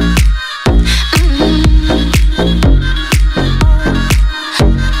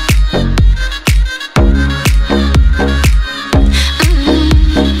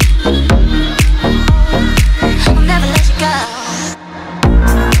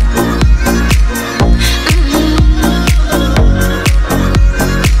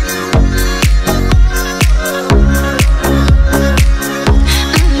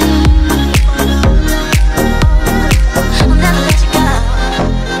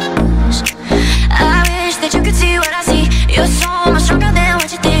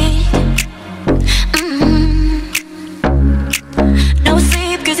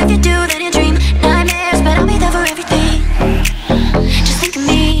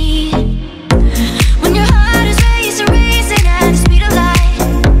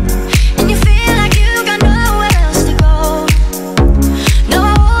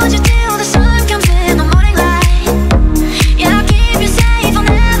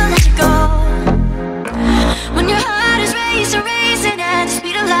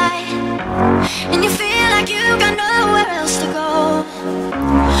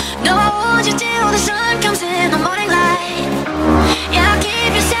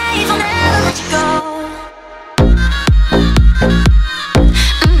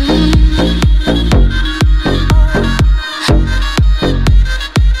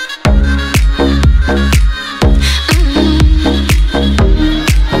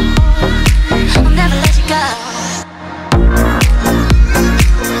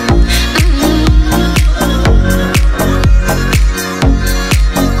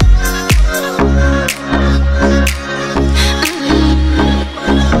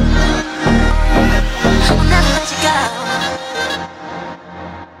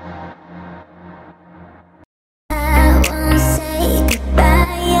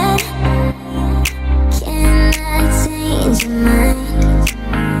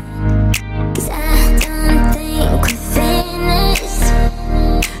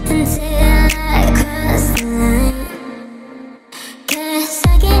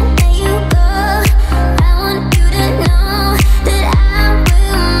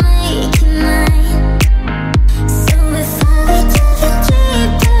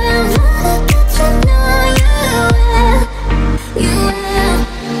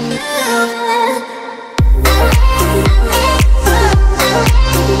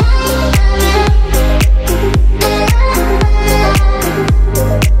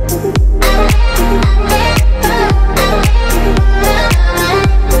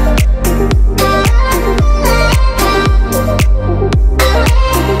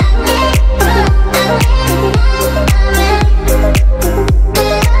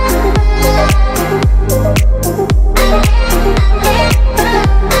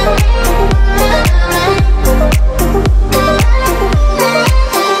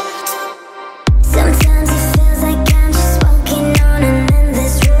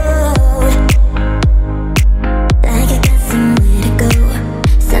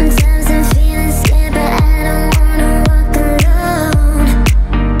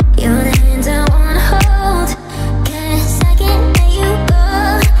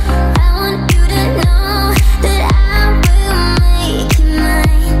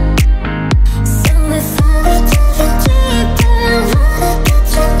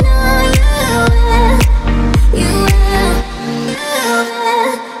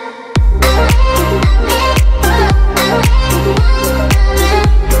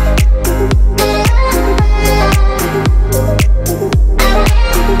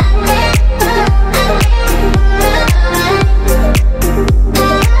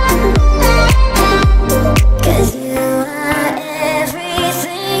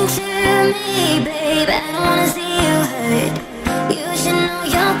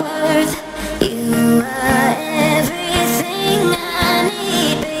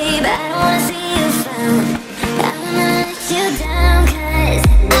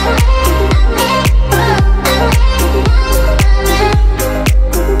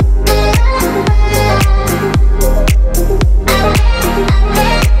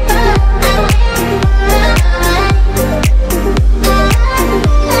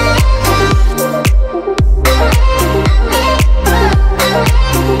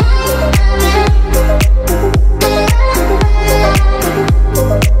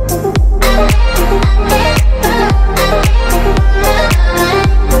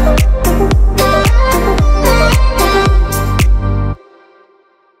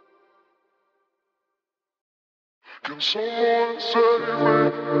 Can someone save me?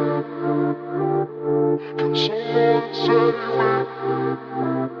 Can someone save me?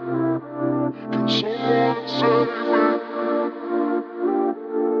 Can someone save me?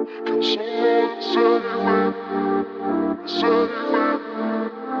 Can someone save me? Save me?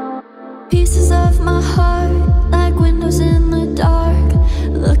 Pieces of my heart, like windows in the dark,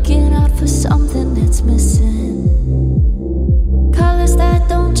 looking out for something that's missing. Colors that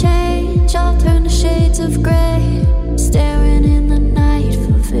don't change, I'll turn to shades of grey, staring in the night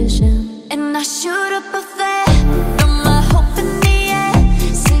for vision. And I shoot up a flare, throw my hope in the air,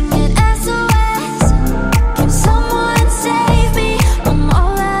 singing SOS. Can someone save me? I'm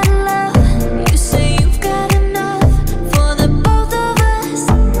all out of love. You say you've got enough for the both of us.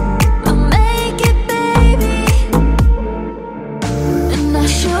 I'll make it, baby. And I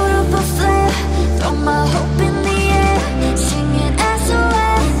shoot up a flare, throw my hope in the air, singing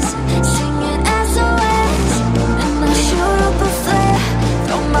SOS, singing SOS. And I shoot up a flare,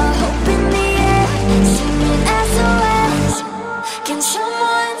 throw my hope in the air, singing SOS. Can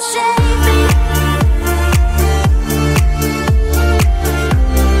someone save me?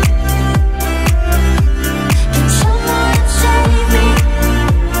 Can someone save me?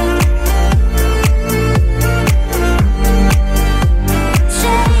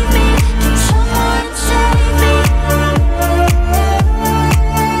 Save me. Can someone save me?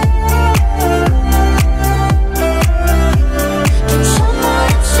 Can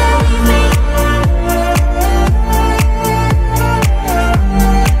someone save me?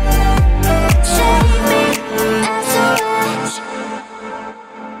 Save me, SOS.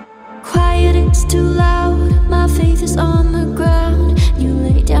 Quiet, it's too loud. My faith is on the ground. You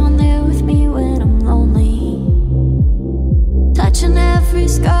lay down there with me when I'm lonely, touching every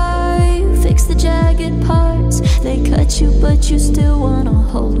scar. You fix the jagged parts. They cut you, but you still wanna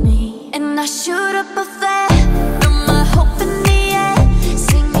hold me. And I shoot up a flare, throw my hope in the air,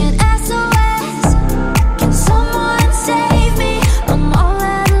 singing SOS. Can someone save me? I'm all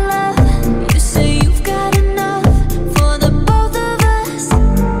out of love. You say you've got enough for the both of us.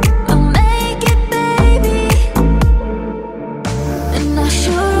 I'll make it, baby. And I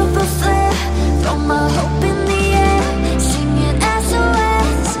shoot up a flare, throw my hope in the air, singing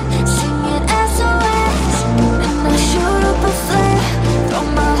SOS, singing SOS. And I shoot up a flare, throw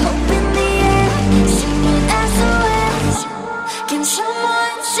my hope in the air, singing SOS. Can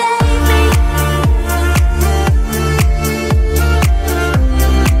someone save me?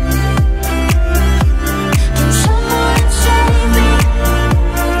 Can someone save me?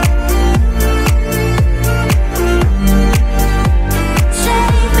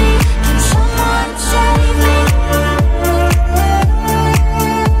 Save me. Can someone save me?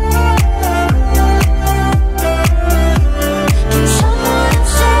 Can someone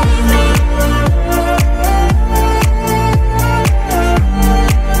save me?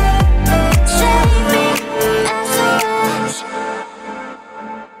 Save me, SOS.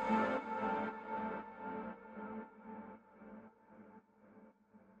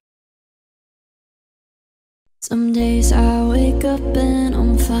 Some days I wake up and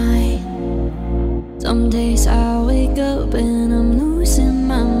I'm fine. Some days I wake up and I'm losing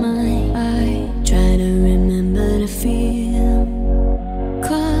my mind. I try to remember the feel,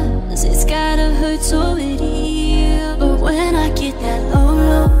 'cause it's gotta hurt so it heals. But when I get that low,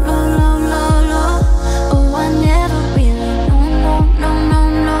 low, low, low, low, low, oh, I never really know, no, no, no,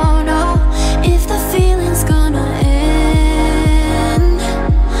 no, no, if the feeling's gonna end.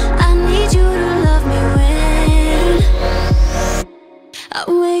 I need you to love me when I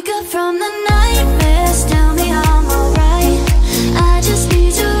wake up from the nightmares. Tell me I'm alright. I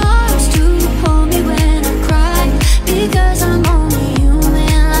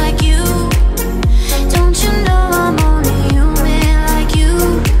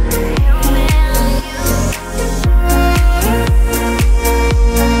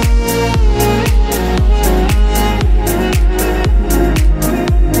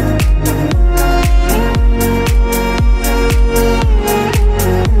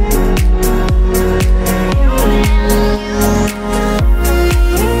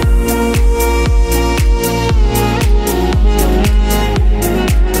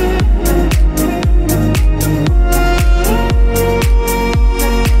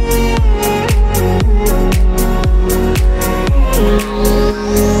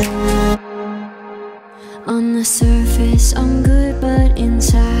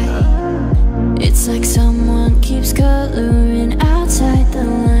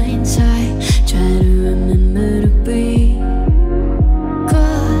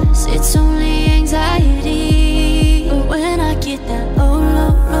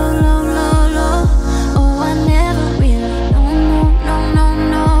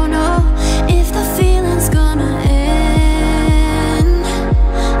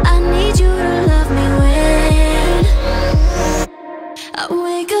I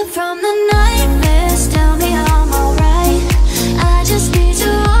wake up from the nightmares, tell me I'm alright. I just need your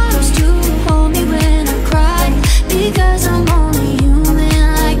arms to hold me when I cry, because I'm only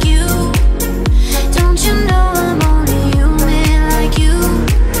human like you. Don't you know I'm only human like you?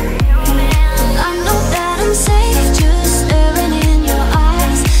 I know that I'm safe just staring in your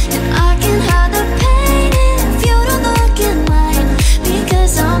eyes, and I can hide the pain if you don't look in mine,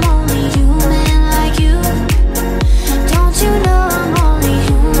 because I'm only human like you. Don't you know I'm only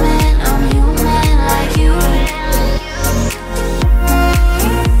human, I'm human.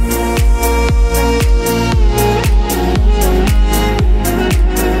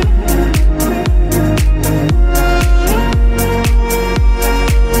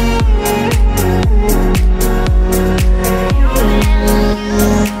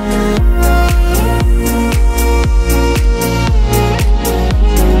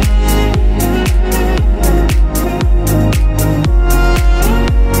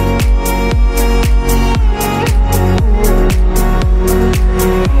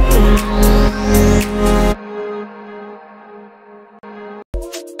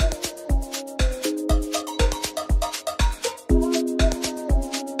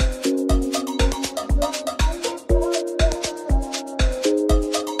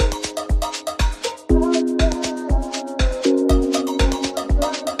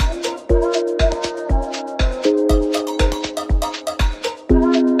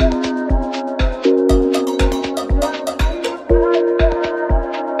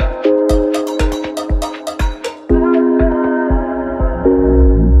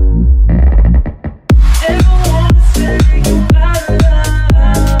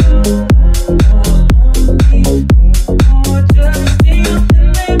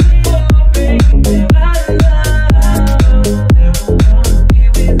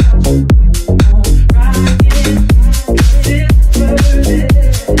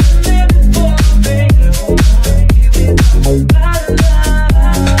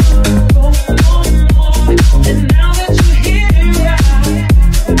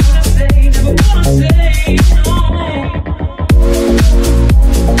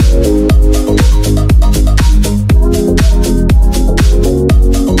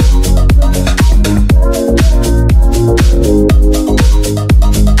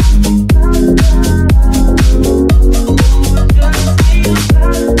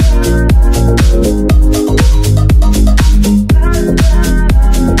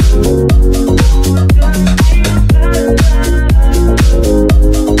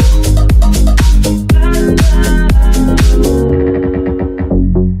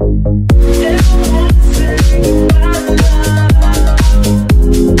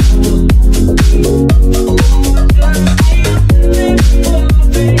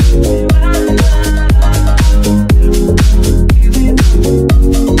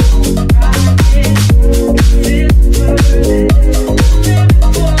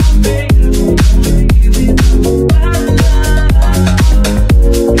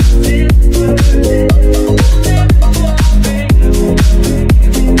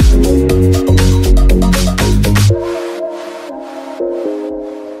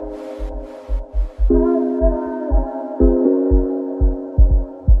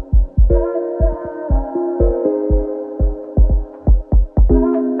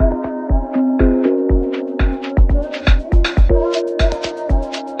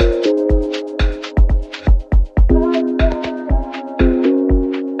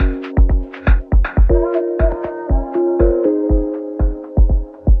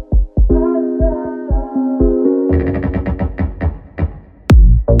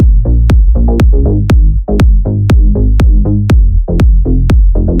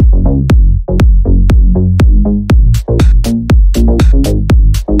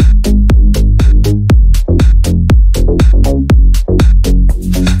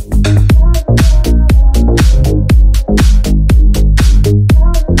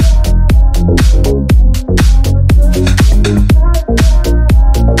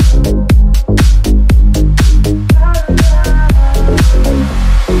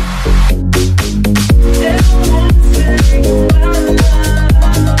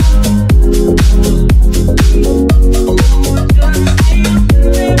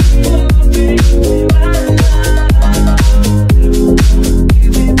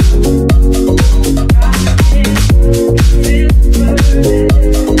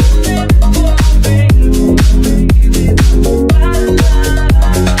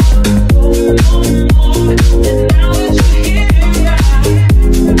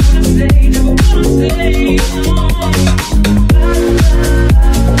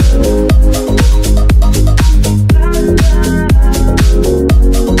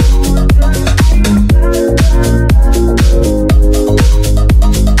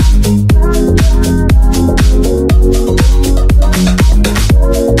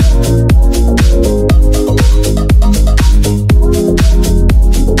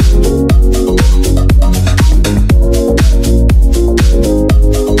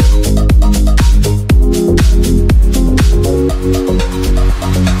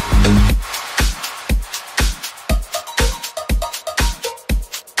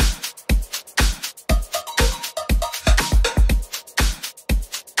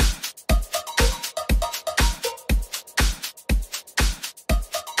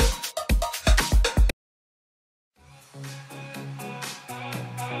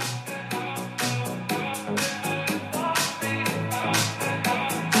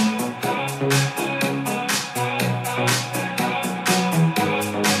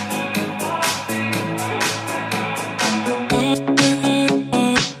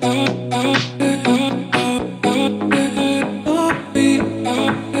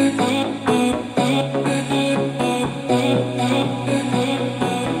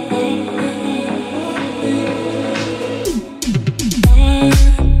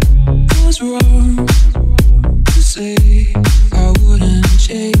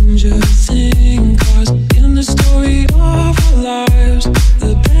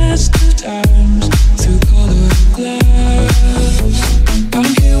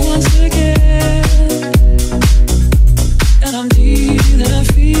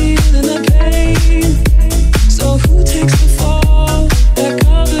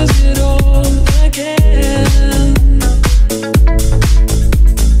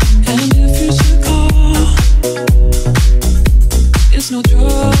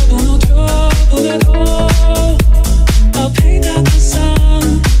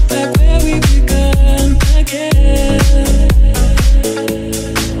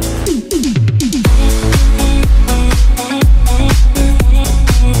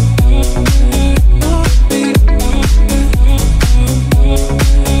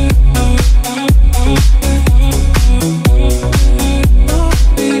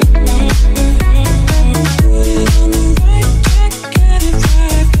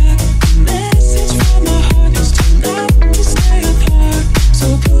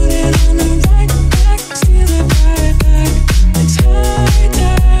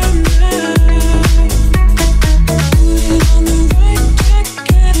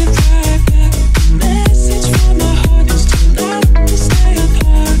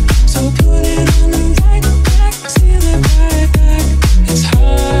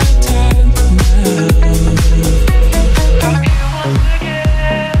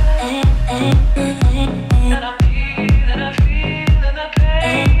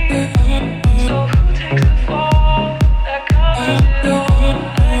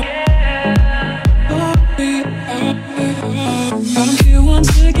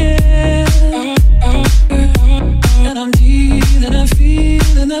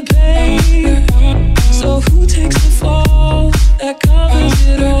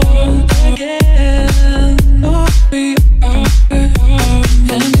 it all again.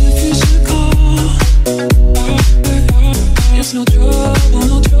 And if you should call, it's no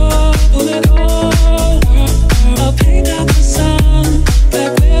trouble at all. I'll paint out the sun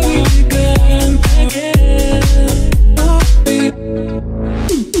back where we began again.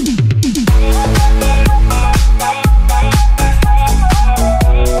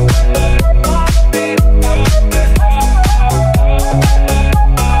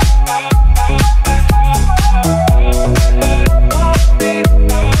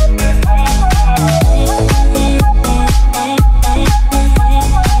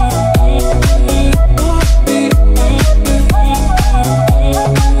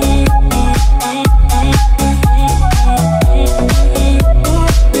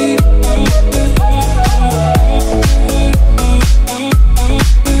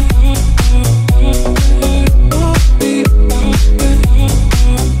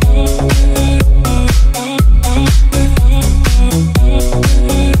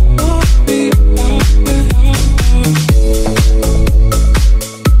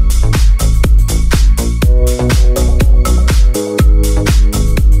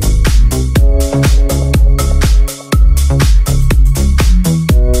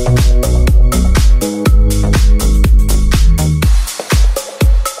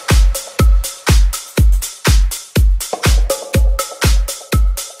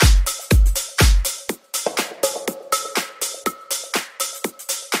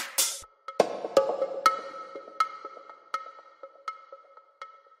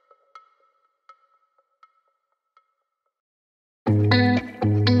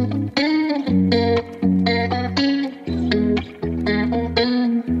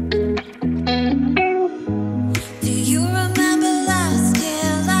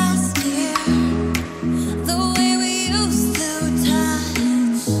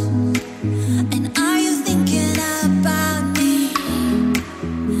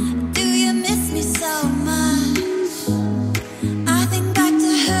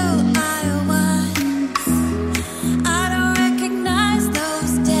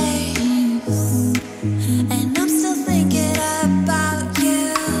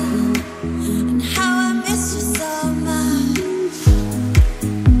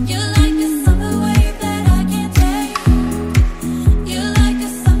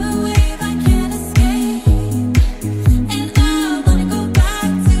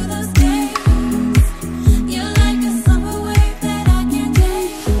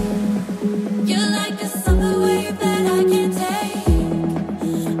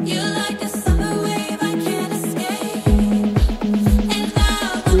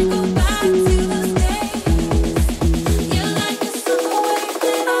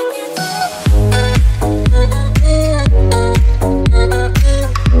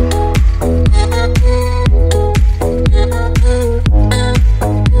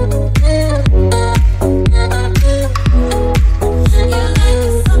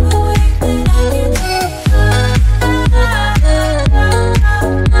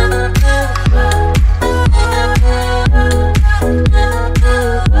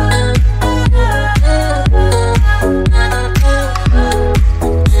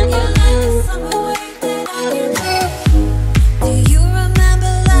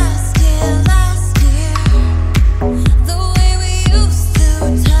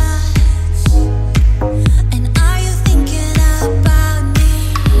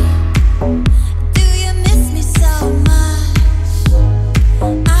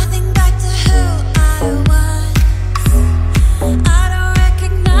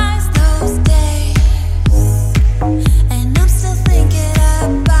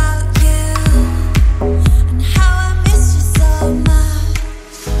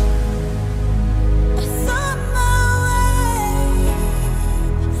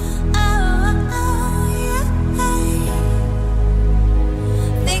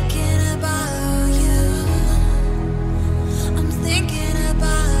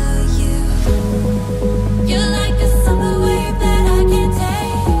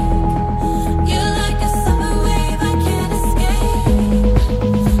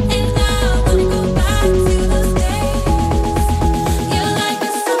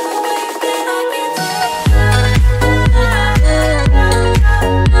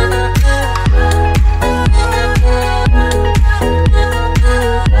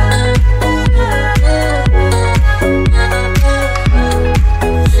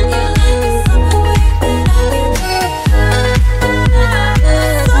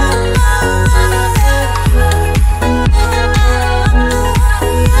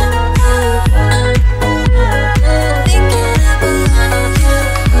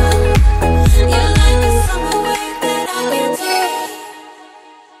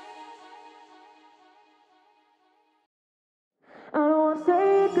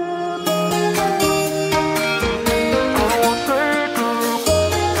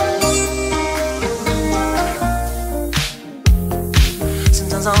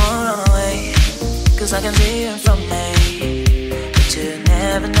 can see it from me, but you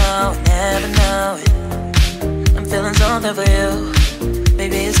never know, never know it. I'm feeling something for you,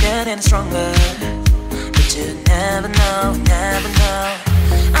 baby, it's getting stronger, but you never know, never know.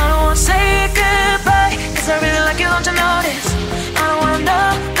 I don't wanna say goodbye, cause I really like you, don't you notice? I don't wanna know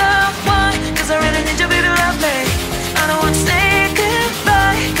the one, cause I really need you, baby, love me. I don't wanna say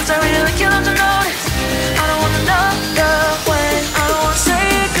goodbye, cause I really like you, don't you notice? I don't wanna know the when, I don't wanna say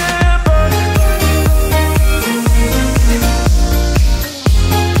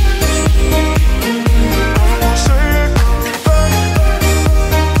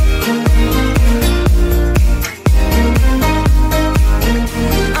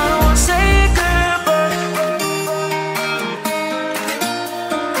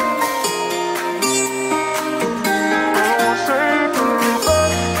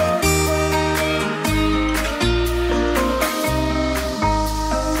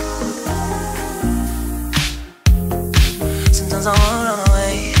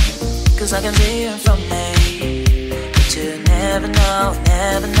I can see it from me, but you never know,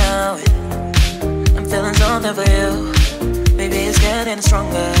 never know it. I'm feeling something for you, baby, it's getting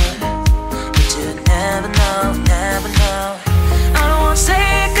stronger, but you never know, never know. I don't wanna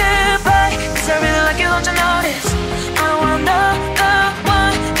say goodbye, cause I really like you, don't you notice? I don't wanna know the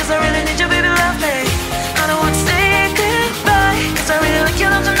one, cause I really need you, baby, love me. I don't wanna say goodbye, cause I really like you,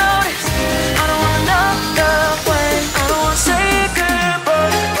 don't you notice? I don't wanna know the when, I don't wanna say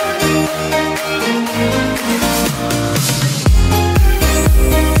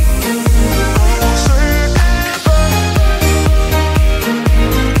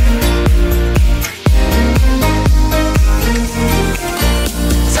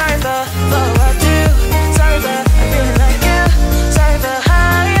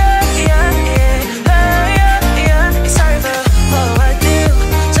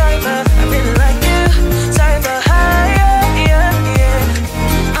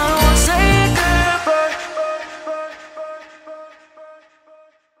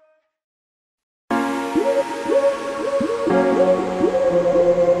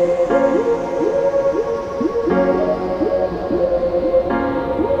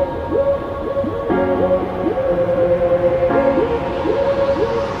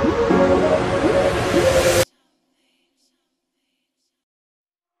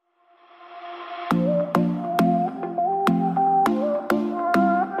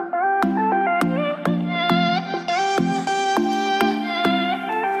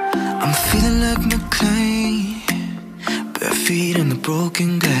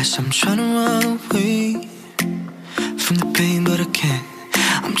broken glass. I'm trying to run away from the pain, but I can't.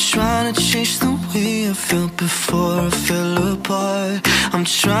 I'm trying to change the way I felt before I fell apart. I'm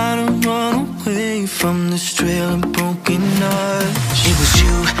trying to run away from this trail of broken hearts. It was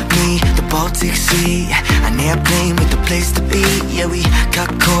you, me, the Baltic Sea, an airplane with a place to be. Yeah, we got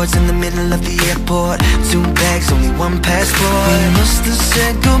cords in the middle of the airport. 2 bags, only 1 passport. We must have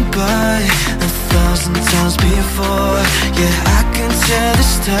said goodbye 1,000 times before. Yeah, I can tell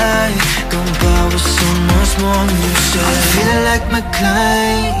this time goodbye was so much more than you said. I'm feeling like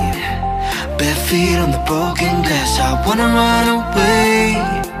McCline, bare feet on the broken glass. I wanna run away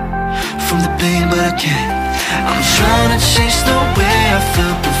from the pain, but I can't. I'm trying to change the way I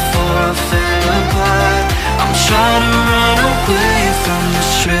felt before I fell apart. I'm trying to run away from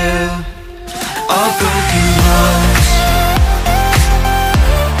this trail of broken hearts.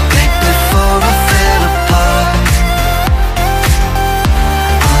 Back before I fell apart,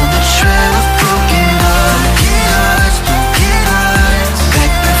 on the trail of broken hearts, broken hearts.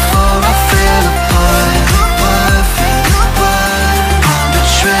 Back before I fell apart, on the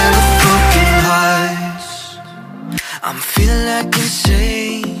trail of broken hearts. I'm feeling like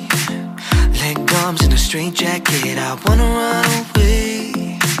insane, leg gums in a straight jacket. I wanna run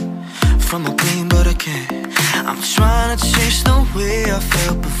away from my pain, but I can't. I'm trying to change the way I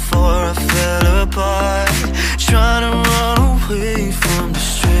felt before I fell apart. Trying to run away from the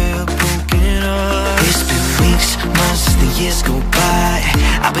trail of broken hearts. It's been weeks, months, the years go by.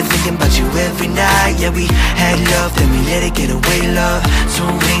 I've been thinking about you every night. Yeah, we had love, then we let it get away, love. 2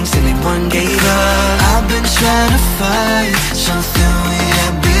 rings and then 1 gave up. I've been trying to find something we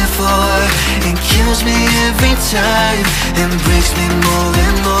had before. It kills me every time and breaks me more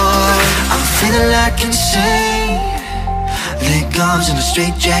and more. I'm feeling like insane, leg arms in a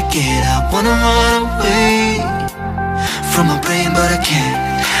straight jacket. I wanna run away from my brain, but I can't.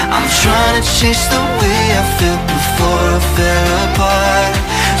 I'm trying to change the way I felt before I fell apart.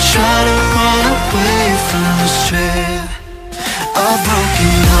 Trying to run away from this trail of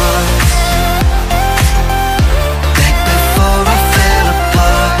broken hearts. Back before I fell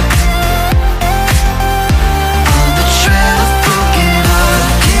apart,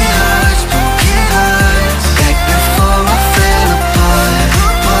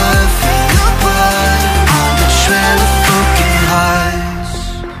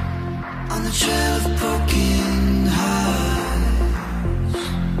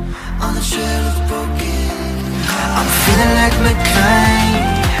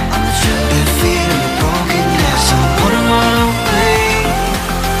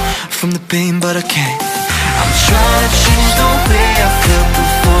 I can't. I'm trying to change the way I felt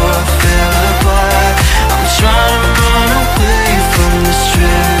before I fell apart. I'm trying to run away from this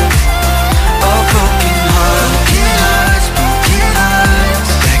truth. A broken heart, broken hearts, broken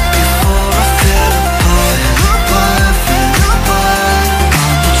hearts. Back before I fell apart, fell apart.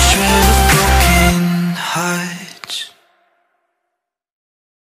 On the trail of broken hearts.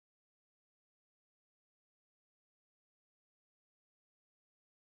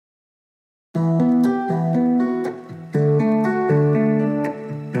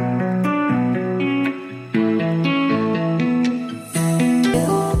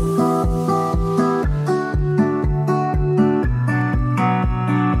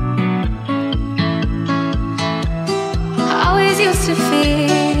 Used to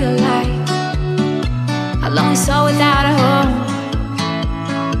feel like a lonely soul without a home.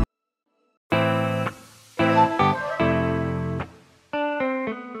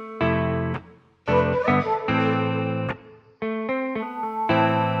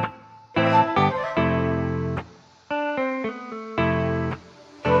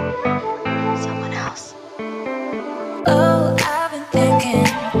 Someone else. Oh, I've been thinking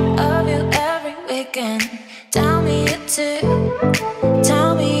of you every weekend. Tell me you too.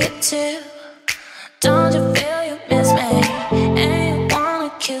 Tell me you too. Don't you feel you miss me and you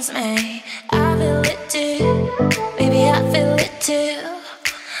wanna kiss me? I feel it too. Baby, I feel it too.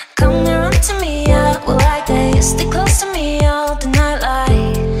 Come and run to me, I will like that. You stay close to me all the night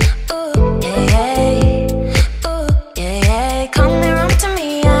like ooh, yeah, yeah. Ooh, yeah, yeah. Come and run to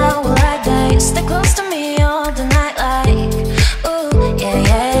me, I will like that. You stay close to me all the night like ooh, yeah,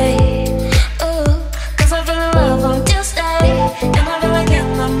 yeah. Ooh, cause I feel love on Tuesday and I feel like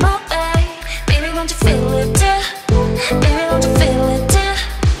in my movie. Baby, don't you feel it too? Baby, don't you feel it too?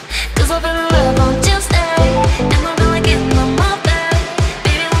 Cause I feel love on Tuesday and I feel like in my movie.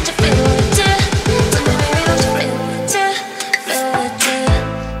 Baby, don't you feel it too? So baby, don't you feel it too? Feel it too.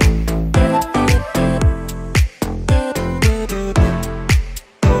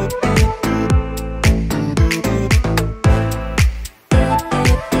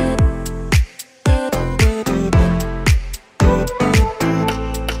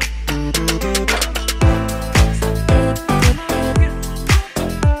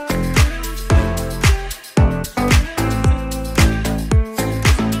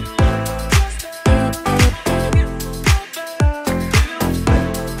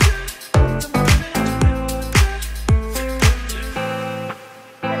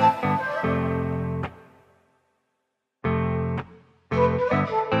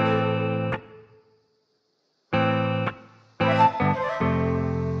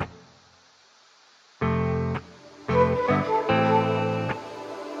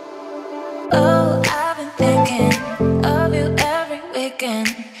 Oh, I've been thinking of you every weekend.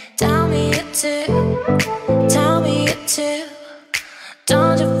 Tell me you too. Tell me you too.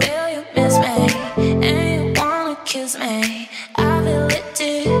 Don't you feel you miss me and you wanna kiss me? I feel it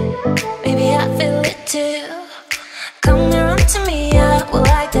too. Baby, I feel it too. Come and run to me, I will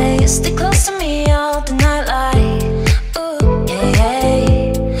like that. You stay close to me all the night like ooh, yeah,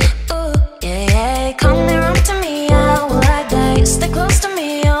 yeah. Ooh, yeah, yeah. Come and run to me, I will like that. You stay close to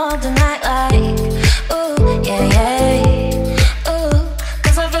me all the night like ooh, yeah, yeah.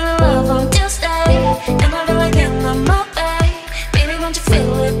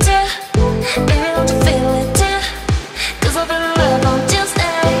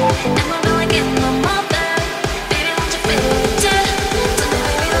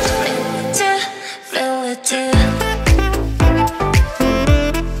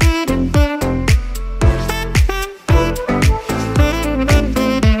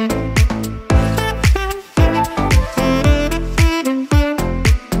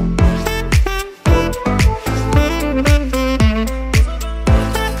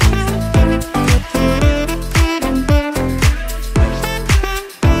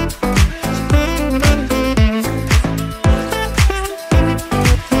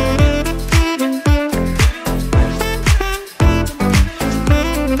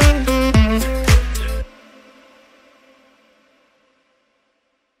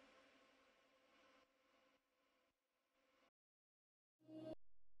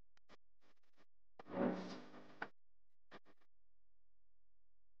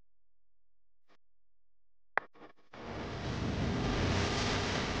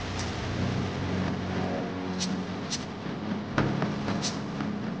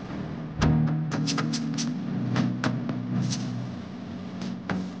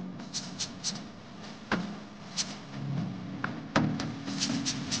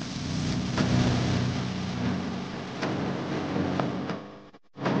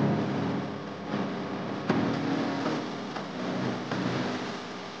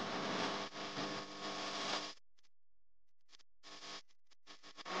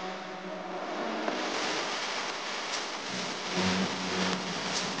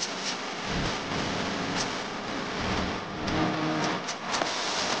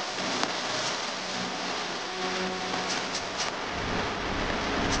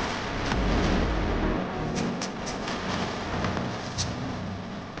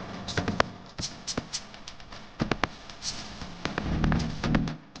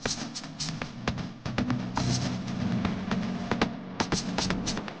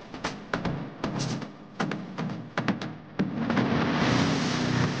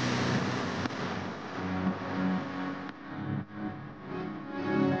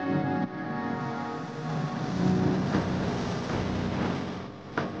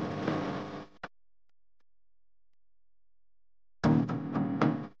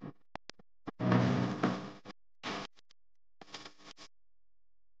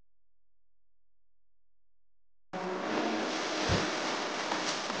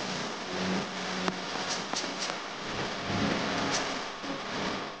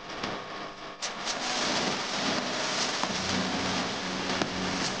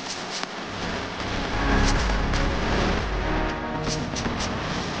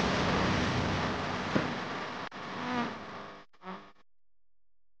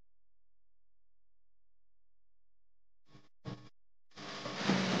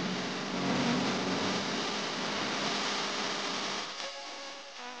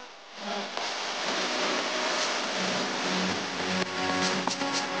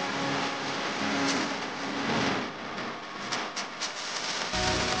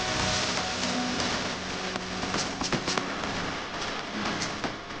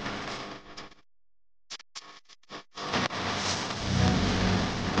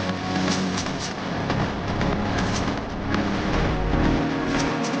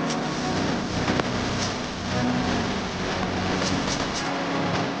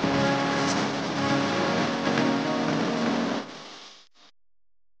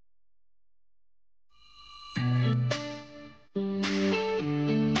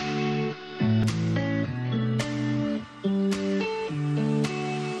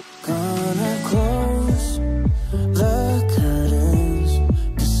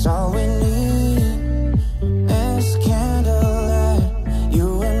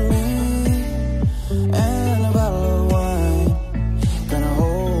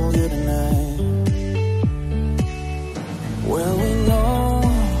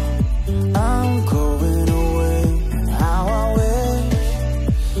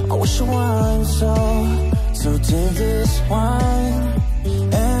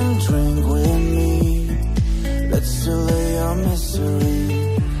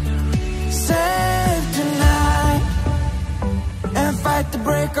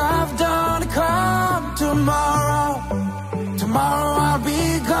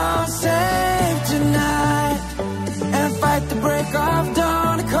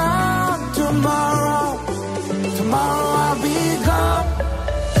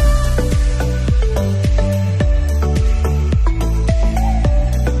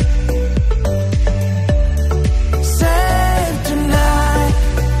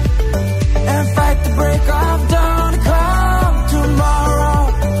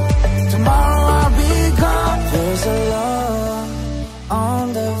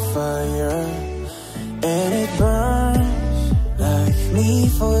 and it burns like me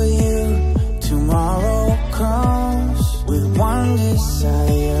for you. Tomorrow comes with one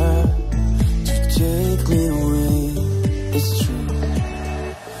desire to take me away. It's true.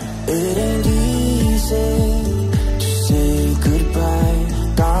 It ain't easy to say goodbye,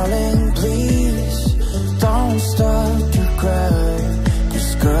 darling, please don't stop to cry.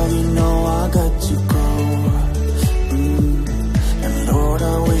 'Cause girl, you know I got to go. And Lord,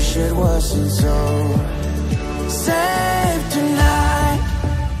 I wish it wasn't so. Save tonight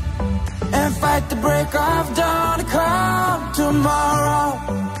and fight the break of dawn to come tomorrow.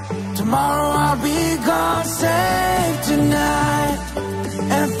 Tomorrow I'll be gone. Save tonight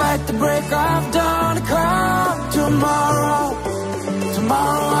and fight the break of dawn to come tomorrow.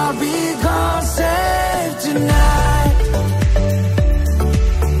 Tomorrow I'll be gone. Save tonight.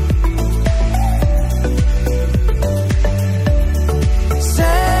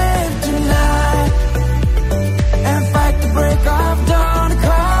 Save tonight and fight the break of dawn to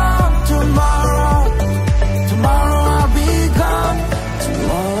come tomorrow. Tomorrow I'll be gone.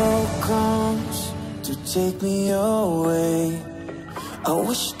 Tomorrow comes to take me away. I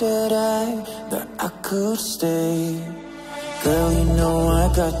wish that I could stay. Girl, you know I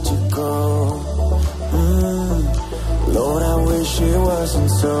got to go. Lord, I wish it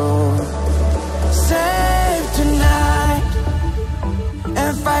wasn't so. Save tonight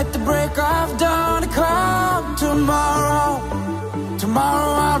and fight the break of dawn to come tomorrow.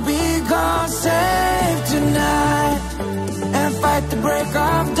 Tomorrow I'll be gone. Save tonight and fight the break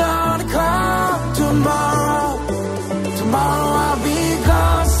of dawn to come tomorrow.